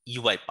the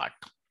UI part.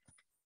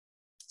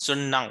 So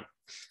now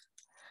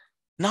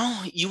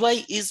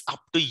UI is up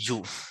to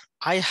you.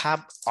 I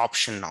have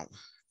option now.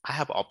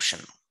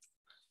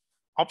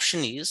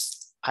 Option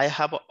is I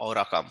have an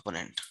Aura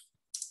component.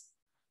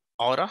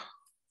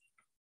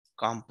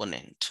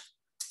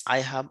 I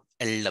have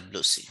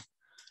LWC.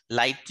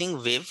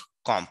 Lightning wave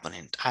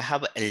component. I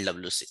have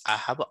LWC. I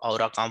have an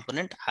Aura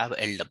component. I have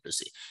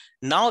LWC.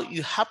 Now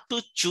you have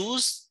to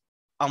choose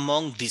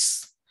among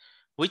this.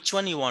 Which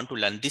one you want to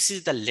learn? This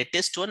is the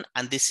latest one,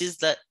 and this is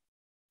the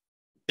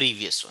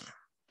previous one.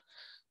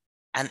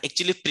 And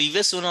actually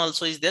previous one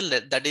also is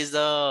there, that is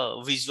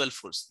the visual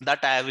force,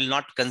 that I will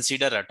not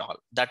consider at all.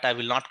 I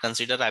will not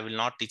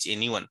teach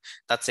anyone.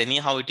 That's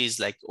anyhow it is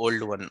like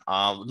old one,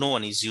 no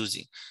one is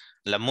using.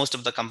 Most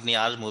of the company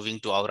are moving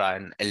to Aura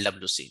and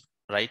LWC,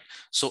 right?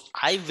 So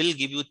I will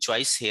give you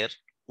choice here,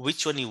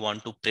 which one you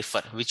want to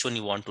prefer, which one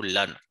you want to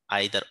learn,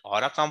 either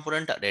Aura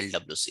component or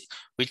LWC.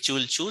 Which you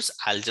will choose,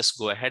 I'll just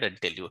go ahead and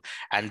tell you.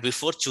 And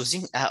before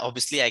choosing,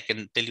 obviously I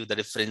can tell you the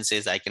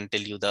references, I can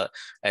tell you the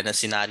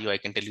scenario, I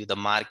can tell you the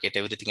market,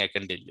 everything I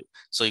can tell you.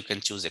 So you can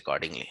choose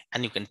accordingly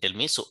and you can tell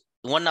me. So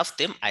one of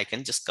them I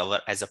can just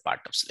cover as a part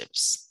of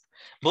syllabus.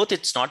 Both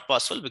it's not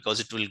possible because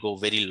it will go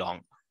very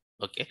long.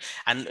 Okay,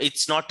 and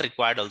it's not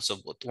required also,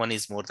 both. One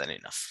is more than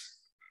enough.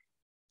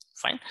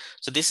 Fine.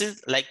 So this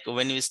is like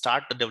when we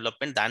start the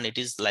development, then it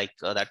is like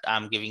that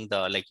I'm giving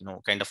the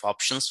kind of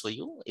options for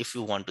you. If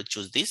you want to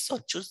choose this or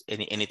choose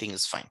anything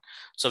is fine.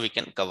 So we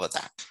can cover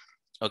that.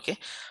 Okay.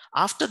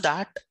 After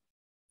that,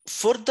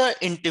 for the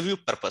interview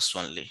purpose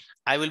only,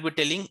 I will be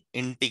telling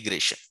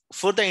integration.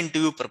 For the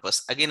interview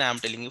purpose, again, I'm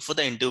telling you for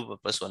the interview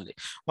purpose only.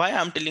 Why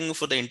I'm telling you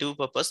for the interview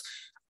purpose?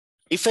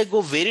 If I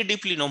go very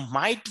deeply,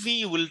 might be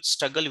you will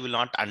struggle, you will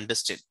not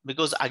understand,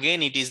 because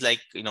again, it is like,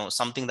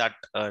 something that,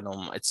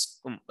 it's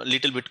a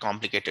little bit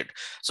complicated.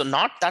 So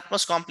not that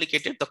much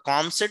complicated. The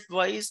concept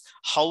wise,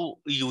 how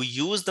you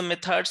use the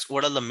methods,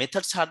 what are the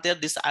methods are there,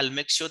 this I'll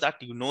make sure that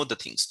you know the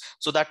things,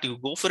 so that you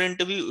go for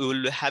interview, you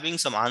will be having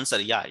some answer.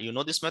 Yeah, you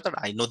know this method,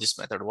 I know this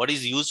method. What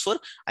is used for?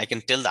 I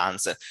can tell the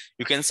answer.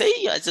 You can say,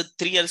 yeah, it's a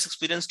 3 years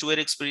experience, 2 year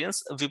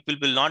experience. People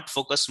will not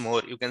focus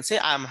more. You can say,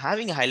 I'm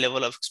having a high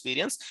level of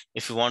experience.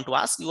 If you want to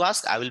ask, you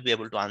ask, I will be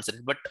able to answer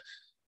it. But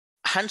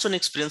hands-on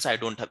experience I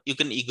don't have. You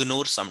can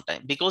ignore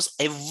sometime, because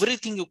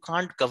everything you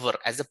can't cover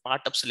as a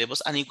part of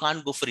syllabus, and you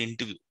can't go for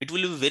interview. It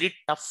will be very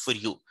tough for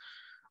you,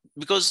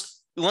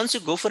 because once you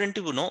go for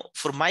interview,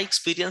 for my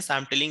experience,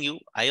 I'm telling you,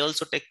 I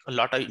also take a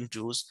lot of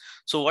interviews.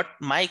 So what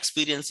my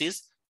experience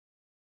is,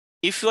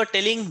 if you are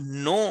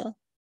telling no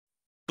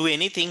to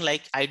anything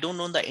like I don't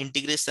know the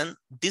integration,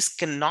 this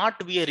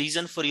cannot be a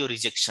reason for your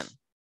rejection.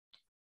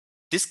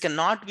 This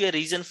cannot be a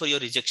reason for your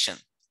rejection.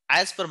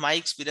 As per my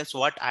experience,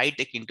 what I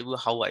take interview,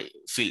 how I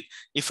feel.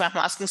 If I'm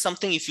asking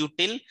something, if you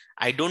tell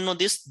I don't know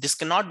this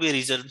cannot be a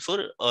reason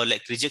for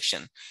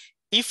rejection.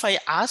 If I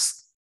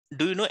ask,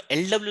 do you know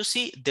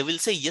LWC? They will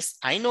say, yes,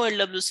 I know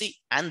LWC.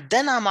 And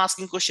then I'm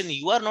asking question,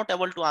 you are not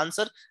able to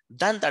answer,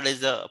 then that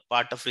is a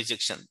part of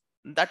rejection.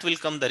 That will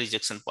come the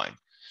rejection point.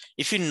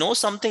 If you know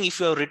something,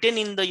 if you have written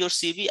in your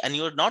CV and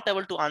you are not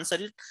able to answer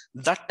it,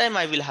 that time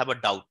I will have a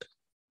doubt.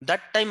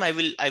 That time I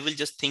will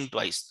just think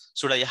twice.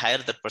 Should I hire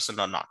that person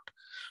or not?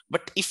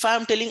 But if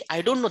I'm telling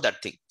I don't know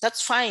that thing,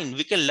 that's fine.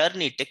 We can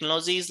learn it.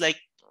 Technology is like,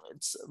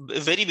 it's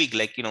very big.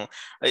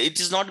 It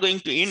is not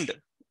going to end.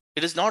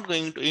 It is not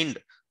going to end.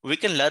 We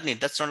can learn it.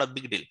 That's not a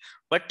big deal.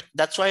 But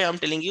that's why I'm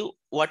telling you,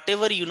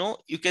 whatever you know,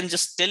 you can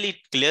just tell it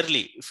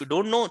clearly. If you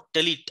don't know,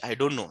 tell it, I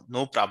don't know.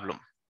 No problem.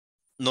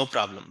 No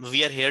problem.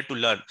 We are here to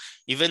learn.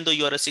 Even though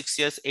you are a 6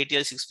 years, 8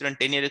 years experience,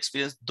 10 year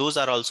experience, those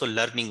are also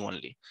learning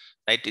only,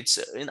 right? It's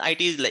in IT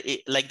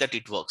is like that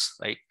it works,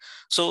 right?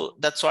 So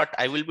that's what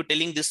I will be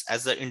telling this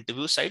as the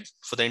interview side,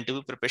 for the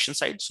interview preparation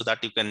side, so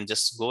that you can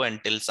just go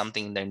and tell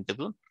something in the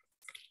interview.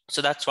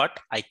 So that's what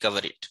I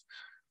cover it.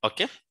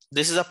 Okay.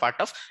 This is a part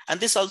of,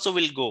 and this also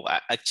will go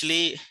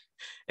actually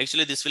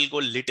this will go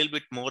a little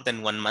bit more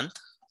than 1 month.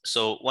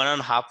 So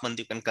 1.5 months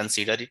you can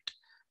consider it.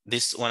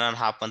 This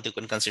 1.5 month you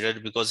can consider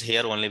it, because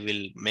here only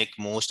will make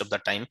most of the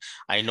time.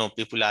 I know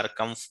people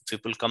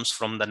comes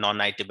from the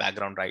non-IT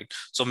background, right?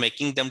 So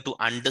making them to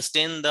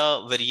understand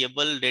the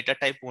variable data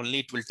type only,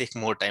 it will take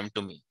more time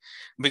to me,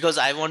 because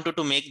I wanted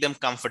to make them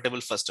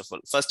comfortable. First of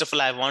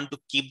all, I want to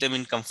keep them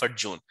in comfort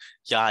zone.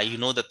 Yeah, you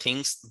know the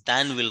things,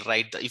 then we'll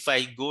write if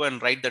I go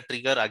and write the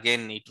trigger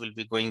again, it will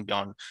be going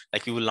beyond,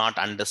 like you will not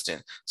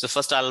understand. So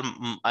first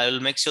I'll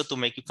make sure to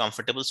make you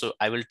comfortable. So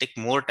I will take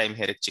more time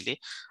here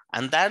actually.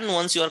 And then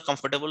once you are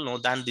comfortable,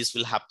 then this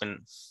will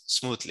happen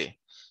smoothly.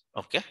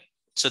 Okay.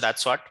 So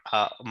that's what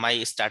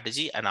my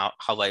strategy and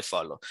how I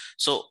follow.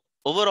 So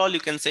overall,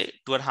 you can say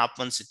 2.5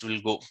 months it will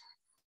go.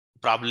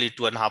 Probably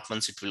 2.5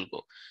 months it will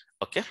go.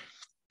 Okay.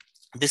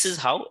 This is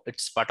how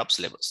it's part of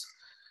syllabus.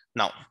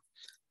 Now,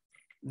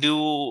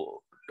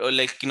 do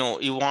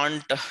you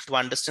want to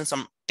understand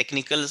some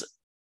technical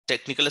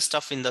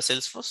stuff in the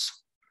Salesforce?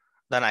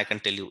 Then I can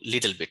tell you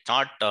little bit,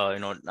 not I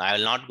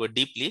will not go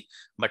deeply,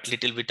 but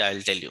little bit I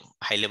will tell you,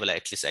 high level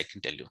at least I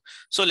can tell you.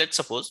 So let's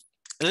suppose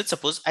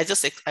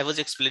I was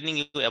explaining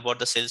you about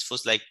the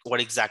Salesforce, like what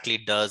exactly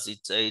it does.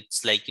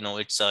 It's like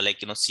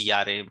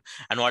CRM,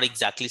 and what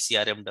exactly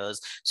CRM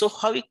does. So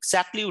how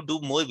exactly you do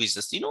more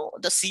business? The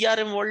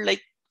CRM world,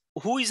 like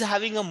who is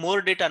having a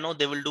more data,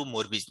 they will do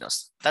more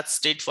business. That's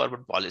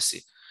straightforward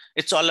policy.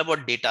 It's all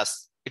about data.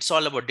 It's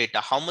all about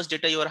data. How much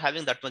data you are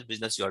having, that much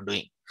business you are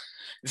doing.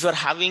 If you are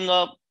having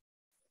a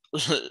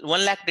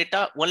 1 lakh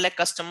data, 1 lakh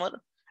customer,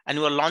 and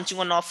you are launching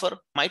an offer,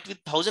 might be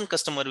 1,000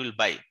 customer will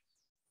buy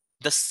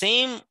the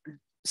same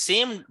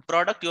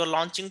product. You are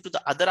launching to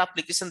the other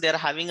application, they are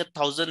having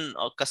 1,000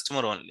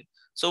 customer only.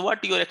 So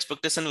what your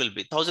expectation will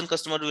be? 1,000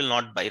 customer will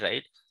not buy,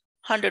 right?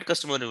 100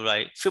 customer will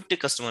buy, 50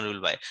 customer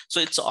will buy. So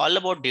it's all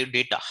about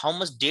data, how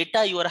much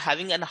data you are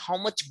having and how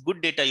much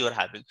good data you are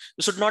having.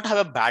 You should not have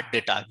a bad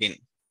data again.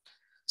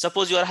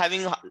 Suppose you are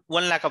having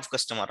 1 lakh of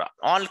customer,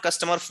 all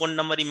customer phone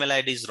number, email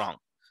ID is wrong.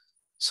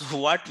 So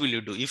what will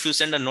you do? If you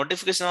send a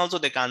notification also,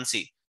 they can't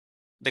see,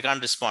 they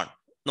can't respond,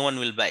 no one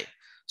will buy.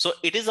 So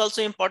it is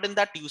also important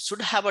that you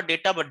should have a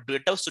data, but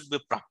data should be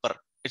proper.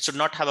 It should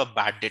not have a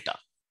bad data.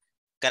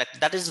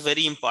 Correct. That is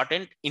very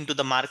important into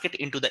the market,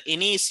 into the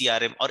any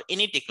CRM or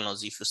any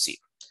technology, if you see,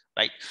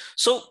 right?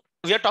 So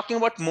we are talking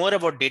about more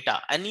about data,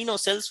 and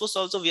Salesforce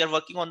also, we are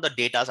working on the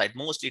data side,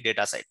 mostly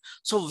data side.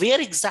 So where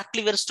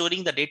exactly we're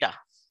storing the data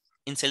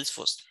in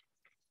Salesforce?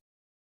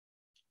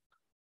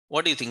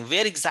 What do you think?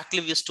 Where exactly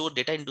we store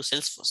data into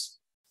Salesforce?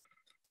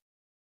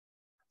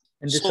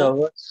 In the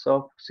servers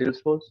of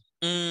Salesforce.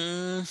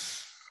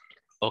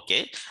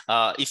 Okay.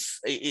 If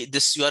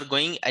this you are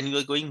going and you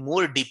are going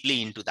more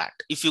deeply into that,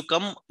 if you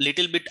come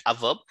little bit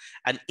above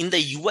and in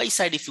the UI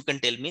side, if you can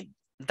tell me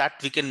that,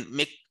 we can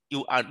make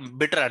you a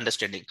better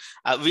understanding.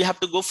 We have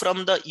to go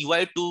from the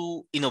UI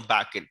to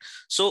backend.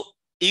 So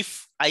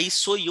if I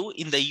show you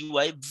in the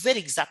UI where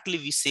exactly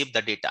we save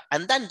the data,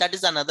 and then that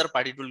is another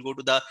part, it will go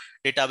to the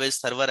database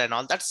server and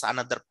all, that's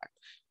another part.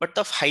 But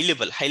the high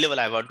level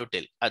I want to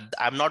tell,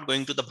 I'm not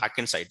going to the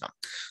backend side now.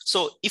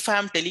 So if I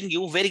am telling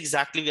you where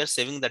exactly we are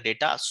saving the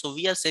data, so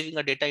we are saving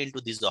the data into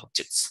these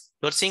objects.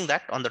 You're seeing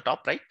that on the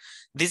top, right?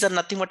 These are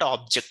nothing but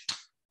object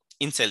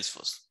in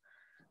Salesforce.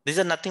 These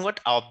are nothing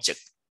but object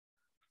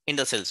in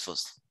the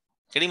Salesforce.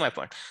 Getting my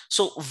point?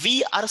 So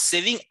we are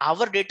saving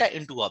our data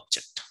into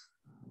object.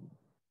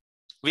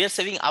 We are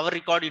saving our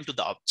record into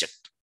the object.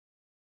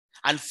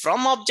 And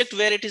from object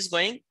where it is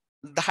going,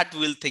 that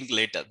we'll think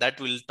later. That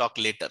we'll talk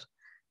later.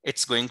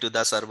 It's going to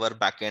the server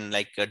backend,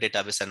 like a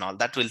database and all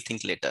that, we'll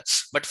think later.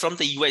 But from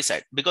the UI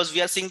side, because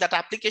we are seeing that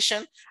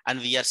application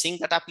and we are seeing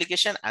that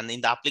application, and in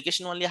the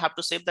application only have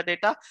to save the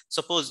data.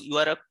 Suppose you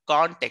are a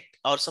contact,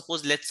 or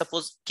let's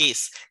suppose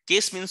case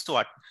means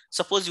what?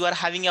 Suppose you are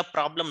having a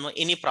problem,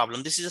 any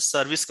problem. This is a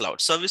service cloud.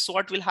 Service,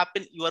 what will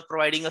happen? You are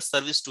providing a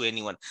service to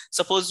anyone.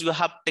 Suppose you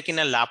have taken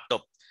a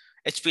laptop,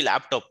 HP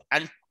laptop,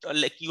 and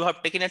like you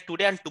have taken it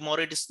today and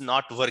tomorrow it is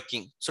not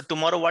working. So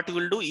tomorrow what you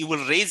will do? You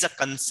will raise a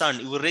concern,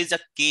 you will raise a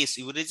case,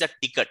 you will raise a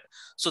ticket.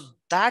 So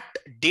that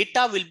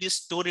data will be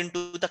stored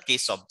into the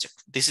case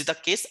object. This is the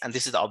case and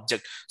this is the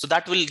object. So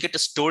that will get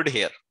stored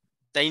here.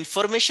 The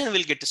information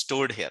will get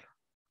stored here.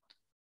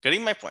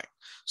 Getting my point?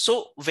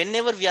 So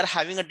whenever we are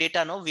having a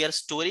data now, we are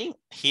storing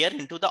here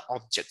into the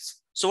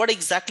objects. So what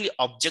exactly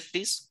object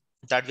is,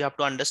 that we have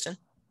to understand.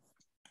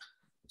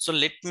 So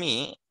let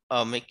me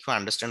make you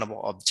understand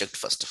about object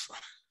first of all.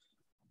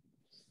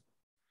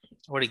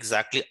 What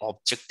exactly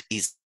object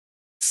is?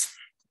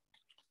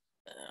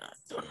 I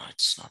don't know,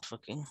 it's not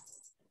working.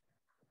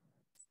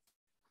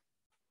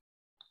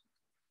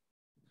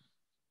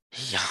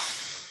 Yeah.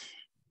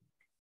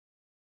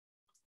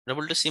 You're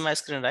able to see my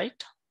screen,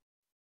 right?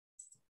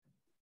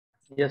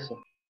 Yes, sir.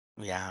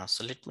 Yeah,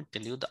 so let me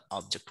tell you the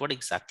object. What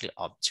exactly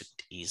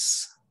object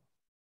is?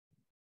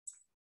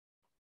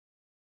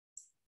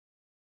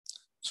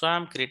 So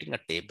I'm creating a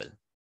table.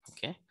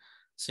 Okay,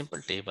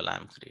 simple table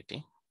I'm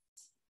creating.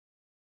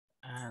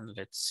 And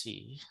let's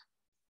see.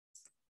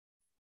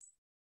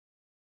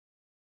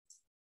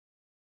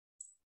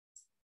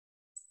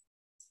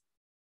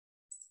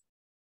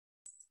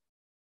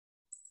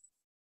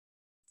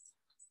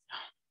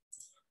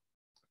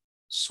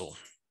 So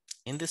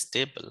in this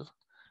table,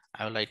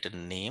 I will write a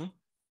name.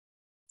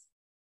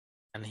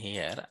 And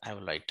here I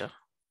will write a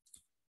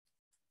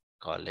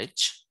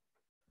college.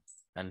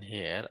 And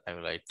here I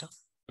will write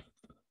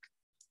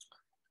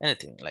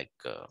anything like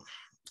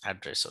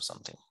address or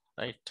something,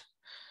 right?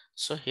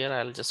 So here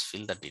I'll just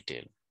fill the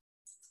detail.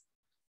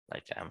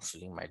 Like I'm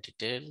filling my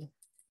detail.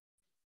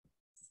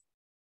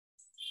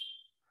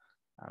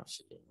 I'm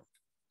filling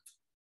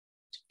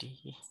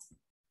city.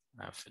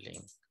 I'm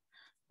filling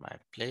my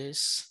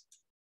place.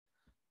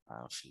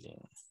 I'm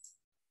filling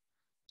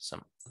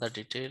some other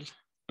detail.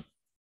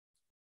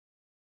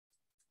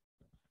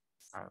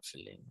 I'm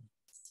filling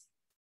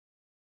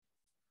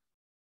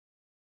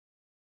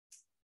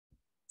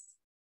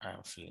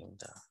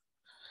the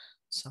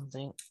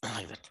something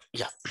like that.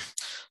 Yeah.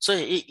 So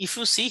if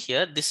you see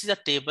here, this is a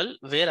table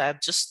where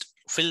I've just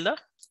filled the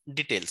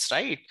details,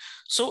 right?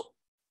 So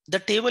the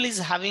table is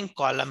having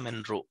column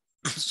and row.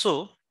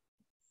 So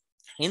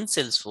in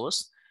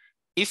Salesforce,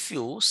 if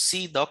you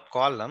see the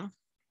column,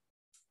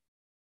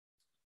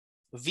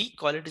 we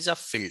call it as a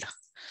field.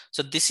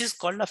 So this is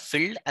called a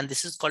field and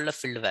this is called a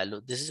field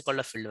value. This is called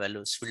a field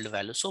value, field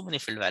value. So many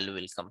field value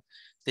will come.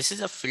 This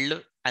is a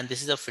field and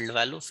this is a field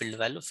value, field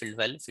value, field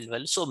value, field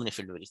value. So many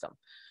field will come.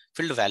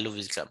 Field value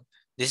will come.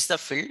 This is the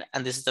field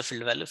and this is the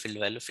field value, field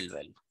value, field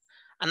value.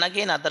 And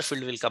again, other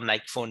field will come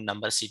like phone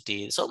number,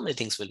 city. So many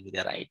things will be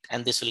there, right?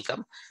 And this will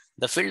come.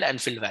 The field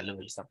and field value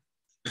will come.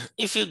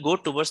 If you go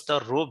towards the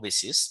row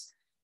basis,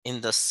 in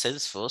the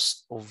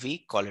Salesforce,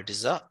 we call it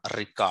as a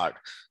record.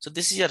 So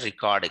this is a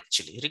record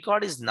actually.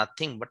 Record is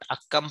nothing but a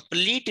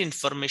complete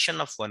information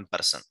of one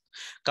person,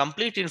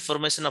 complete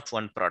information of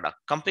one product,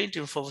 complete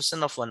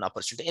information of one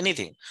opportunity,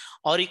 anything.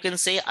 Or you can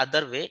say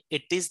other way,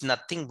 it is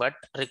nothing but,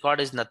 record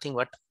is nothing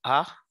but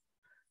a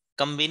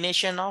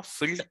combination of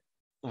filled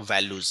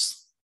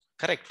values.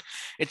 Correct.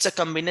 It's a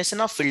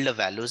combination of filled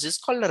values. It's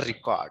called a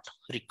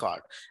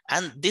record.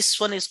 And this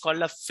one is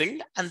called a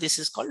filled, and this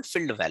is called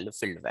filled value.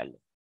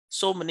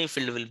 So many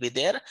field will be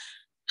there,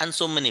 and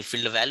so many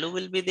field value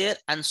will be there,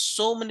 and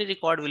so many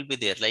record will be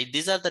there. Like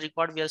these are the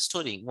record we are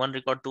storing. One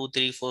record, 2,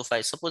 3, 4,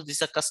 5. Suppose this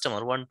is a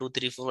customer, 1, 2,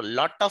 3, 4.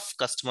 Lot of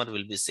customer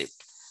will be saved.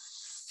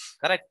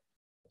 Correct.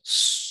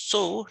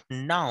 So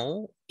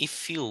now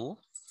if you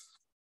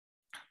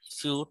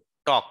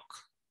talk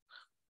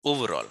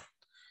overall,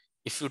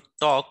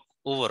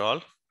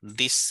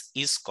 this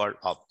is called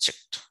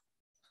object.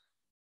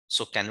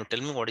 So can you tell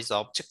me what is the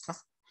object now?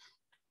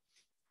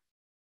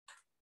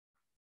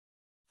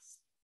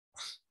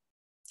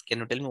 Can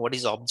you tell me what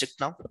is object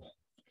now?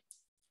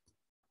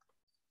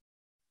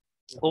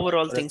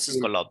 Overall things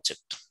is called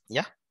object.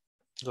 Yeah,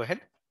 go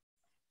ahead.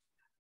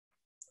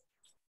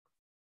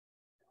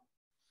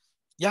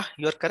 Yeah,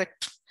 you are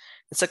correct.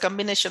 It's a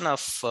combination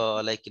of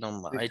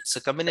it's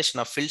a combination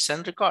of fields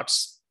and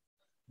records.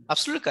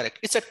 Absolutely correct.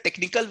 It's a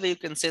technical way you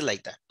can say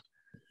like that.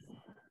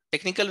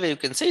 Technical way you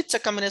can say it's a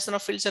combination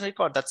of fields and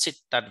record. That's it,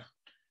 done.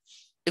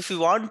 If you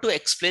want to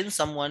explain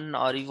someone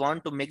or you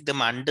want to make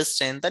them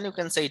understand, then you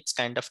can say it's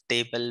kind of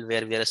table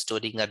where we are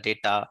storing our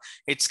data.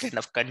 It's kind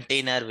of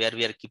container where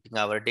we are keeping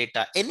our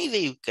data. Anyway,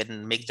 you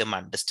can make them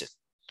understand.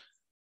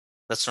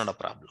 That's not a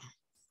problem.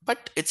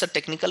 But it's a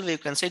technical way you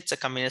can say it's a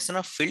combination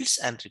of fields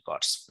and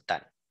records.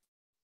 Done.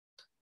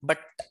 But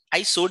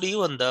I showed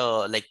you on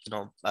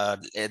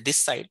the this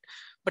side.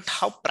 But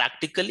how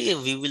practically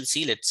we will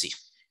see, let's see.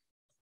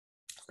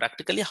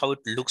 Practically how it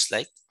looks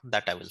like,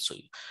 that I will show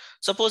you.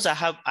 Suppose I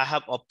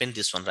have opened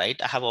this one, right?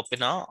 I have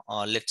opened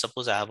let's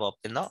suppose I have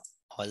opened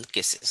all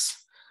cases.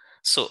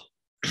 So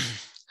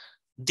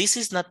this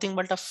is nothing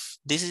but a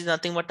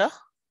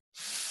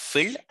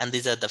field, and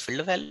these are the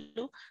field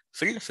value,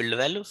 field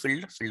value,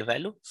 field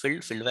value,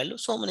 field value.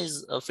 So many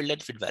field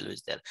and field value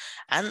is there.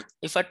 And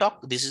if I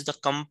talk, this is the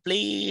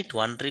complete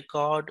 1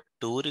 record,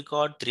 2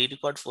 record, 3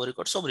 record, 4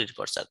 record. So many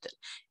records are there.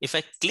 If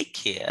I click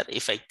here,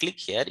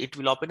 it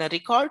will open a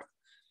record.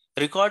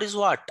 Record is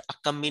what? A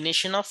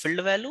combination of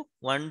field value.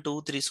 1,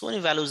 2, 3. So many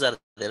values are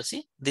there.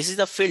 See, this is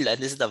the field and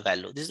this is the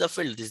value. This is the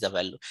field, this is the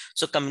value.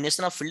 So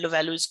combination of field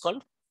value is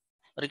called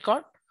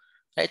record,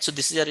 right? So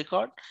this is a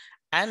record,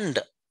 and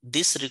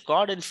this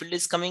record and field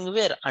is coming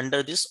where?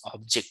 Under this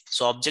object.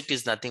 So object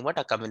is nothing but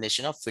a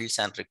combination of fields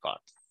and record.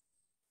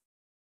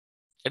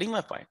 Getting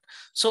my point?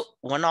 So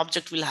one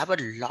object will have a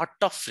lot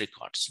of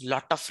records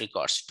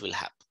it will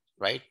have.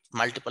 Right?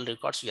 Multiple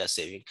records we are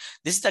saving.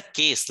 This is the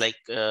case, like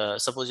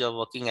suppose you're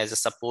working as a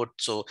support.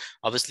 So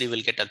obviously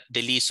we'll get a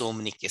daily so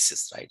many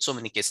cases, right? So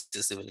many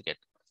cases you will get.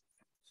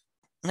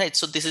 Right.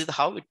 So this is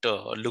how it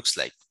looks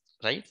like,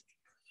 right?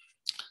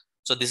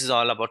 So this is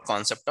all about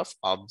concept of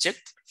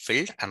object,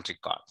 field, and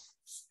record.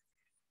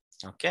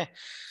 Okay.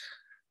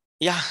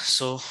 Yeah.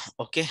 So,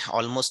 okay.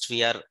 Almost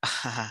we are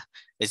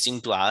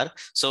reaching to hour.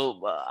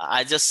 So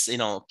I just,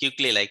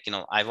 quickly,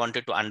 I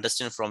wanted to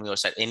understand from your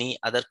side, any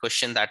other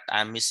question that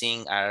I'm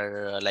missing,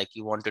 or like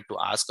you wanted to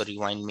ask or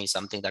rewind me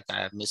something that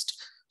I have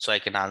missed so I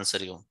can answer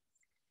you.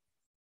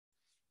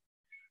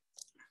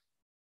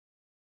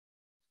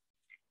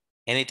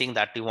 Anything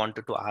that you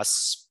wanted to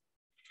ask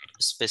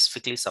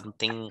specifically,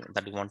 something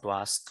that you want to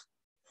ask?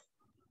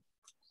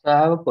 So I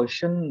have a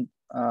question.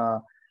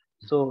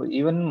 So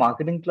even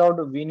Marketing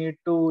Cloud, we need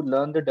to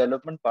learn the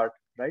development part,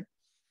 right?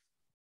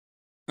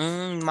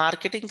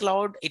 Marketing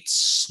Cloud,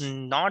 it's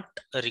not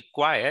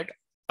required.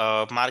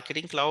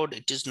 Marketing Cloud,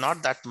 it is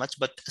not that much,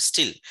 but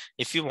still,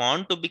 if you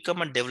want to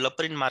become a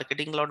developer in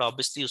Marketing Cloud,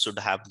 obviously you should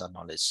have the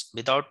knowledge.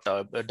 Without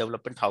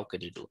development, how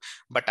can you do?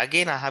 But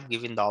again, I have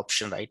given the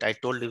option, right? I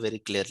told you very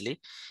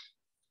clearly.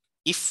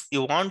 If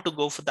you want to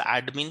go for the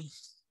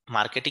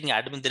marketing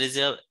admin, there is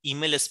a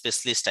email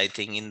specialist, I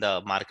think, in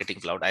the Marketing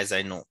Cloud, as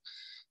I know.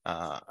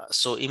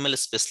 So email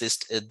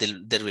specialist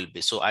there will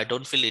be. So I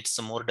don't feel it's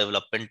more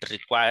development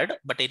required,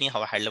 but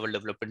anyhow, high level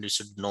development you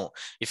should know.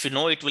 If you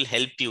know, it will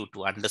help you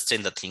to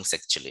understand the things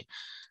actually.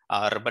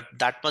 But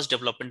that much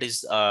development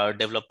is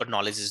developer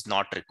knowledge is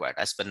not required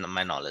as per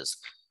my knowledge.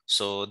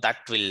 So that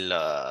will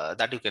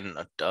that you can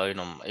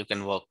you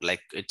can work,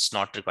 like it's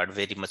not required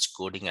very much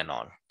coding and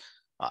all.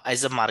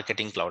 As a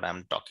Marketing Cloud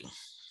I'm talking.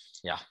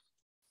 Yeah.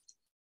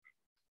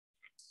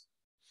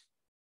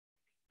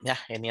 Yeah.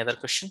 Any other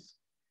question?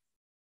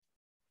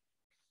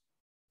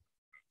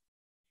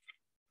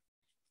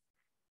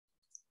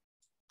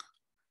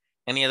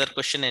 Any other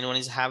question anyone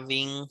is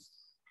having?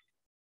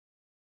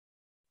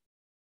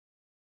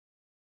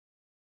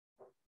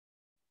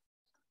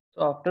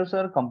 So after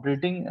sir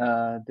completing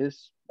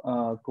this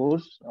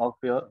course of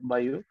by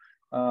you,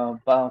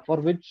 for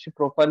which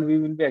profile we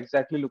will be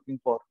exactly looking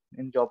for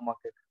in job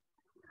market?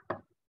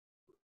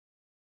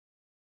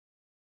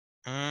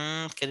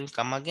 Can you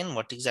come again?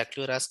 What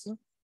exactly you're asking?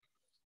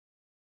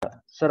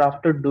 Sir,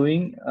 after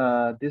doing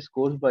this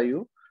course by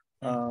you,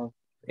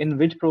 in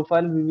which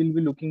profile we will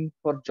be looking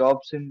for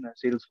jobs in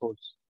Salesforce?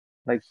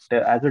 Like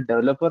as a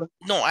developer?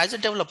 No, as a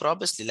developer,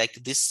 obviously, like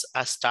this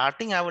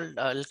starting,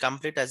 I'll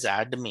complete as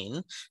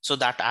admin. So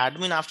that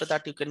admin, after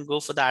that, you can go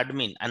for the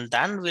admin, and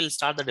then we'll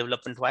start the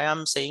development. Why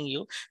I'm saying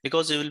you?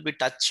 Because you will be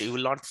touch, you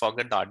will not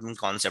forget the admin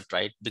concept,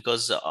 right?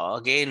 Because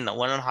again,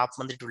 1.5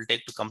 months it will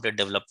take to complete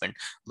development.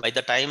 By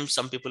the time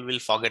some people will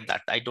forget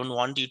that, I don't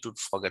want you to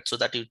forget, so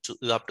that you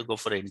have to go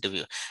for an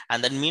interview,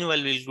 and then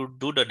meanwhile we'll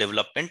do the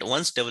development.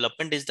 Once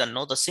development is done,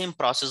 now the same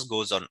process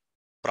goes on.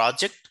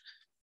 Project,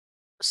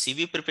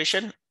 CV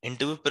preparation,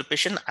 interview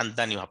preparation, and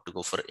then you have to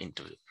go for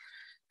interview.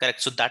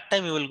 Correct. So that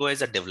time you will go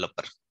as a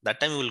developer.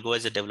 That time you will go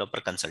as a developer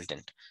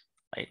consultant,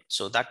 right?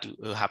 So that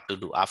you have to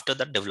do after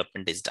that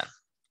development is done.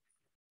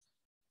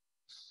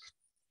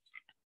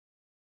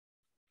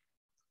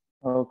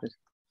 Okay.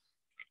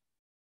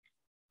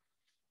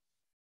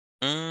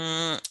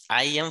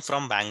 I am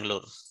from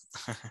Bangalore,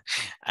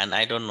 and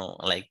I don't know,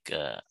 like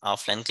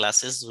offline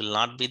classes will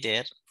not be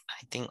there.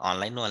 I think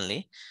online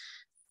only.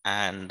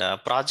 And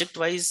project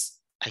wise,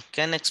 I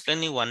can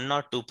explain you 1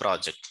 or 2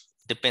 projects.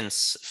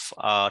 Depends. If,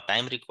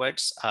 time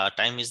requires,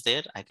 time is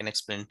there, I can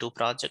explain 2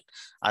 projects.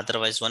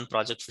 Otherwise, 1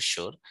 project for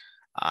sure.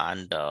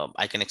 And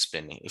I can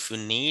explain you. If you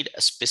need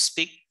a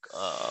specific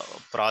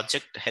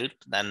project help,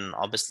 then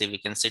obviously we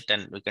can sit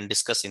and we can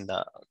discuss in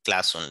the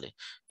class only.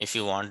 If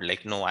you want,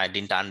 like, no, I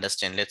didn't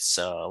understand, let's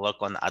work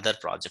on other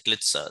project,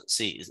 let's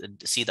see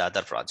the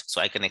other project,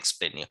 so I can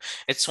explain you.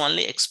 It's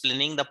only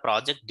explaining the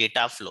project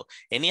data flow.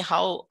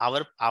 Anyhow,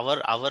 our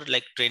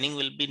like training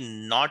will be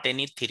not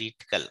any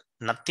theoretical.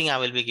 Nothing I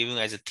will be giving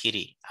as a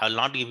theory. I will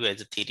not give you as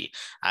a theory.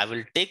 I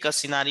will take a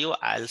scenario,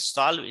 I'll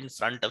solve in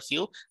front of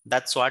you.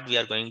 That's what we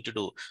are going to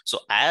do. So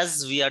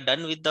as we are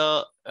done with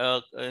the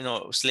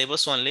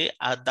syllabus only,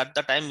 at that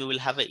the time you will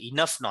have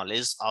enough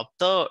knowledge of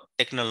the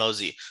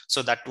technology,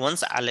 so that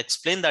once I'll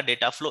explain the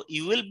data flow,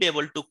 you will be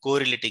able to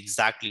correlate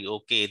exactly,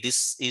 okay,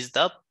 this is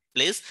the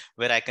place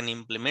where I can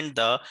implement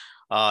the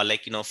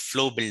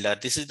flow builder.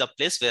 This is the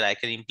place where I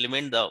can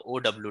implement the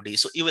OWD.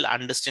 So you will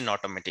understand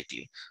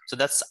automatically. So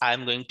that's,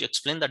 I'm going to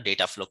explain the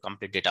data flow,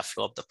 complete data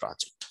flow of the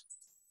project.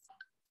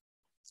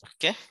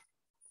 Okay.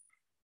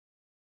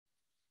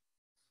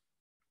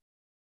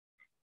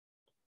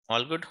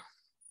 All good.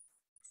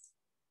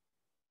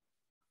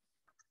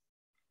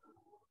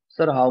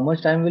 Sir, how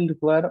much time will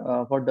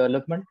require for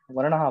development?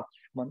 1.5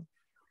 months.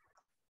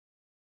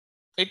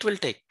 It will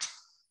take.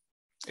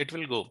 It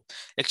will go.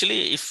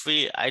 Actually, if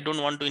I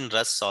don't want to in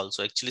rush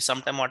also. Actually,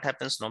 sometime what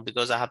happens now,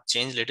 because I have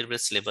changed little bit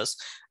syllabus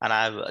and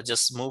I've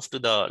just moved to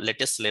the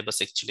latest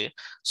syllabus actually.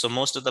 So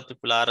most of the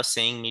people are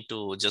saying me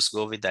to just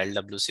go with the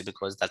LWC,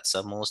 because that's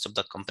most of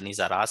the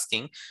companies are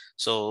asking.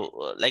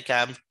 So like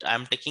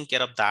I'm taking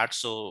care of that.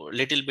 So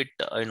little bit,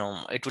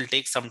 it will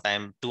take some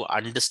time to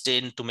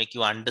understand, to make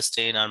you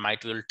understand, or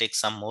might will take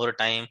some more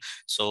time.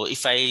 So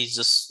if I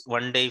just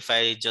one day, if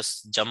I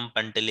just jump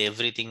until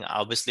everything,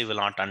 obviously will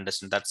not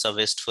understand. That's a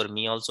waste for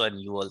me also and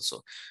you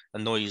also.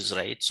 No use,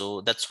 right? So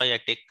that's why I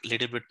take a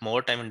little bit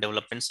more time in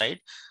development side.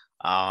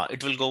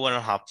 It will go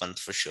 1.5 months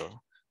for sure.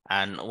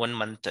 And 1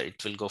 month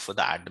it will go for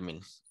the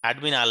admin.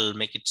 Admin, I'll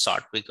make it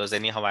short, because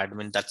anyhow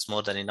admin, that's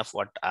more than enough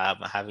what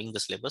I'm having the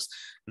syllabus,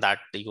 that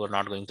you are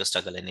not going to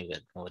struggle anywhere.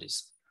 No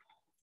worries.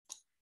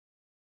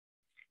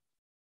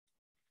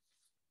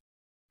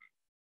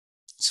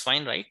 It's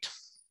fine, right?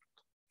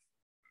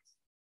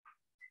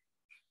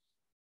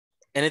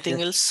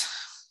 Anything else?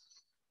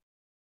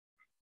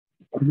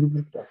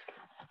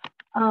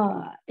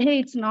 Hey,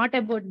 it's not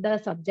about the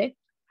subject.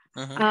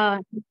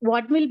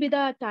 What will be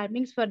the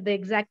timings for the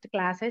exact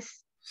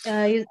classes?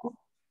 It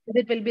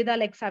will be the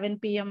like 7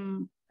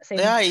 p.m. Same.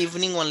 Yeah,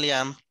 evening only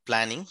I'm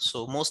planning.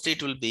 So mostly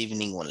it will be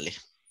evening only.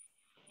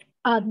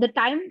 The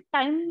time.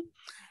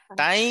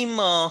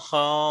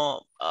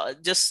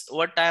 Just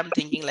what I'm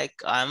thinking, like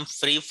I'm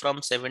free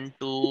from 7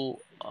 to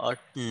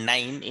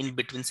 9, in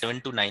between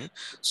 7 to 9.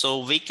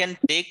 So we can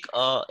take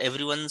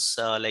everyone's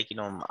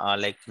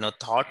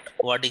thought,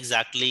 what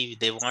exactly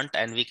they want,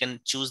 and we can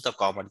choose the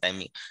common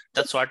timing.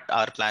 That's what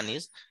our plan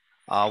is.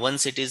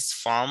 Once it is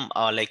formed,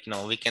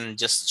 we can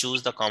just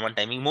choose the common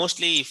timing.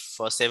 Mostly if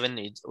 7,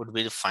 it would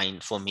be fine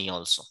for me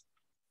also.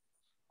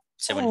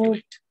 7 to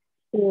 8.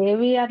 Okay,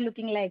 we are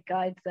looking like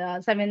it's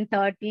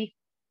 7:30.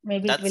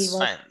 Maybe that's it will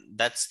work. fine.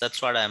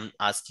 That's what I'm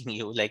asking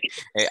you. Like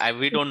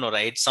we don't know,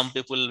 right? Some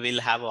people will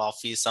have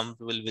office, some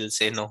people will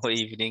say no,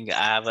 evening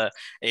I have a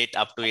 8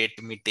 up to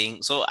 8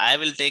 meeting. So I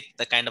will take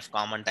the kind of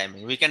common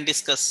timing. We can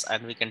discuss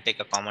and we can take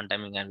a common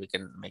timing and we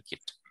can make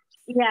it.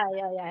 Yeah.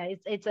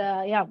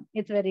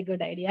 It's very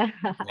good idea.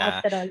 Yeah.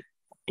 After all.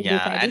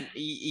 Yeah, and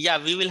yeah,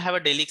 we will have a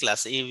daily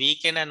class, a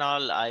weekend and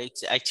all. I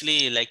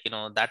actually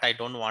that I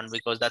don't want,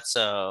 because that's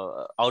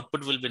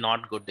output will be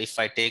not good if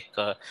I take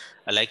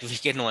like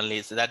weekend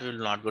only. So that will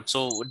not good.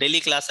 So daily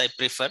class I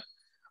prefer.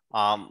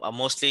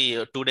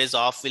 Mostly 2 days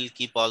off will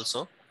keep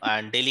also.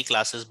 and daily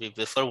classes we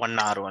prefer 1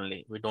 hour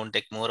only. We don't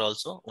take more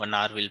also. 1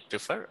 hour we'll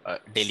prefer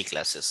daily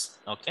classes.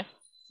 Okay.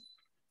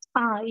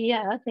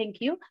 Yeah,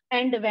 thank you.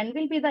 And when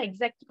will be the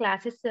exact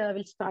classes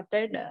will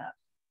started?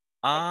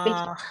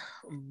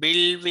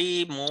 Will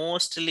we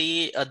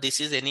mostly this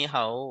is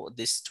anyhow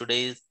this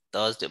today is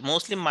Thursday,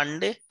 mostly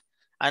Monday,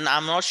 and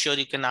I'm not sure.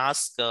 You can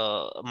ask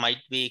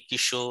might be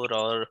Kishore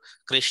or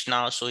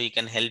Krishna, so he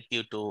can help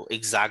you to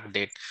exact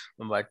date.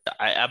 But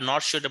I'm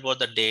not sure about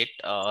the date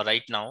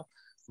right now.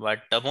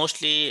 But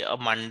mostly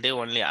Monday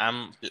only.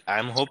 I'm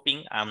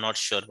hoping. I'm not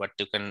sure, but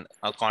you can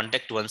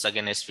contact once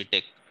again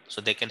svtech,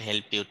 so they can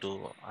help you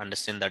to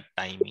understand the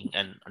timing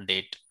and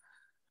date.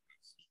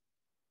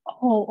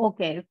 Oh,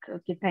 okay.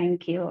 Okay.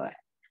 Thank you.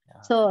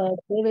 Yeah. So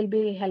they will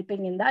be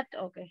helping in that.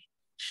 Okay.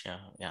 Sure.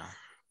 Yeah.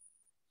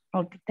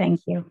 Okay.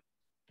 Thank you.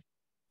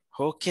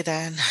 Okay,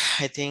 then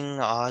I think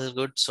all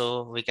good.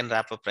 So we can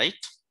wrap up, right?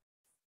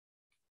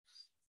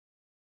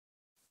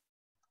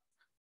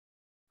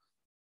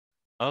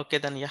 Okay,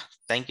 then yeah.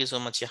 Thank you so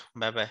much. Yeah.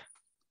 Bye bye.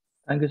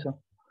 Thank you, sir.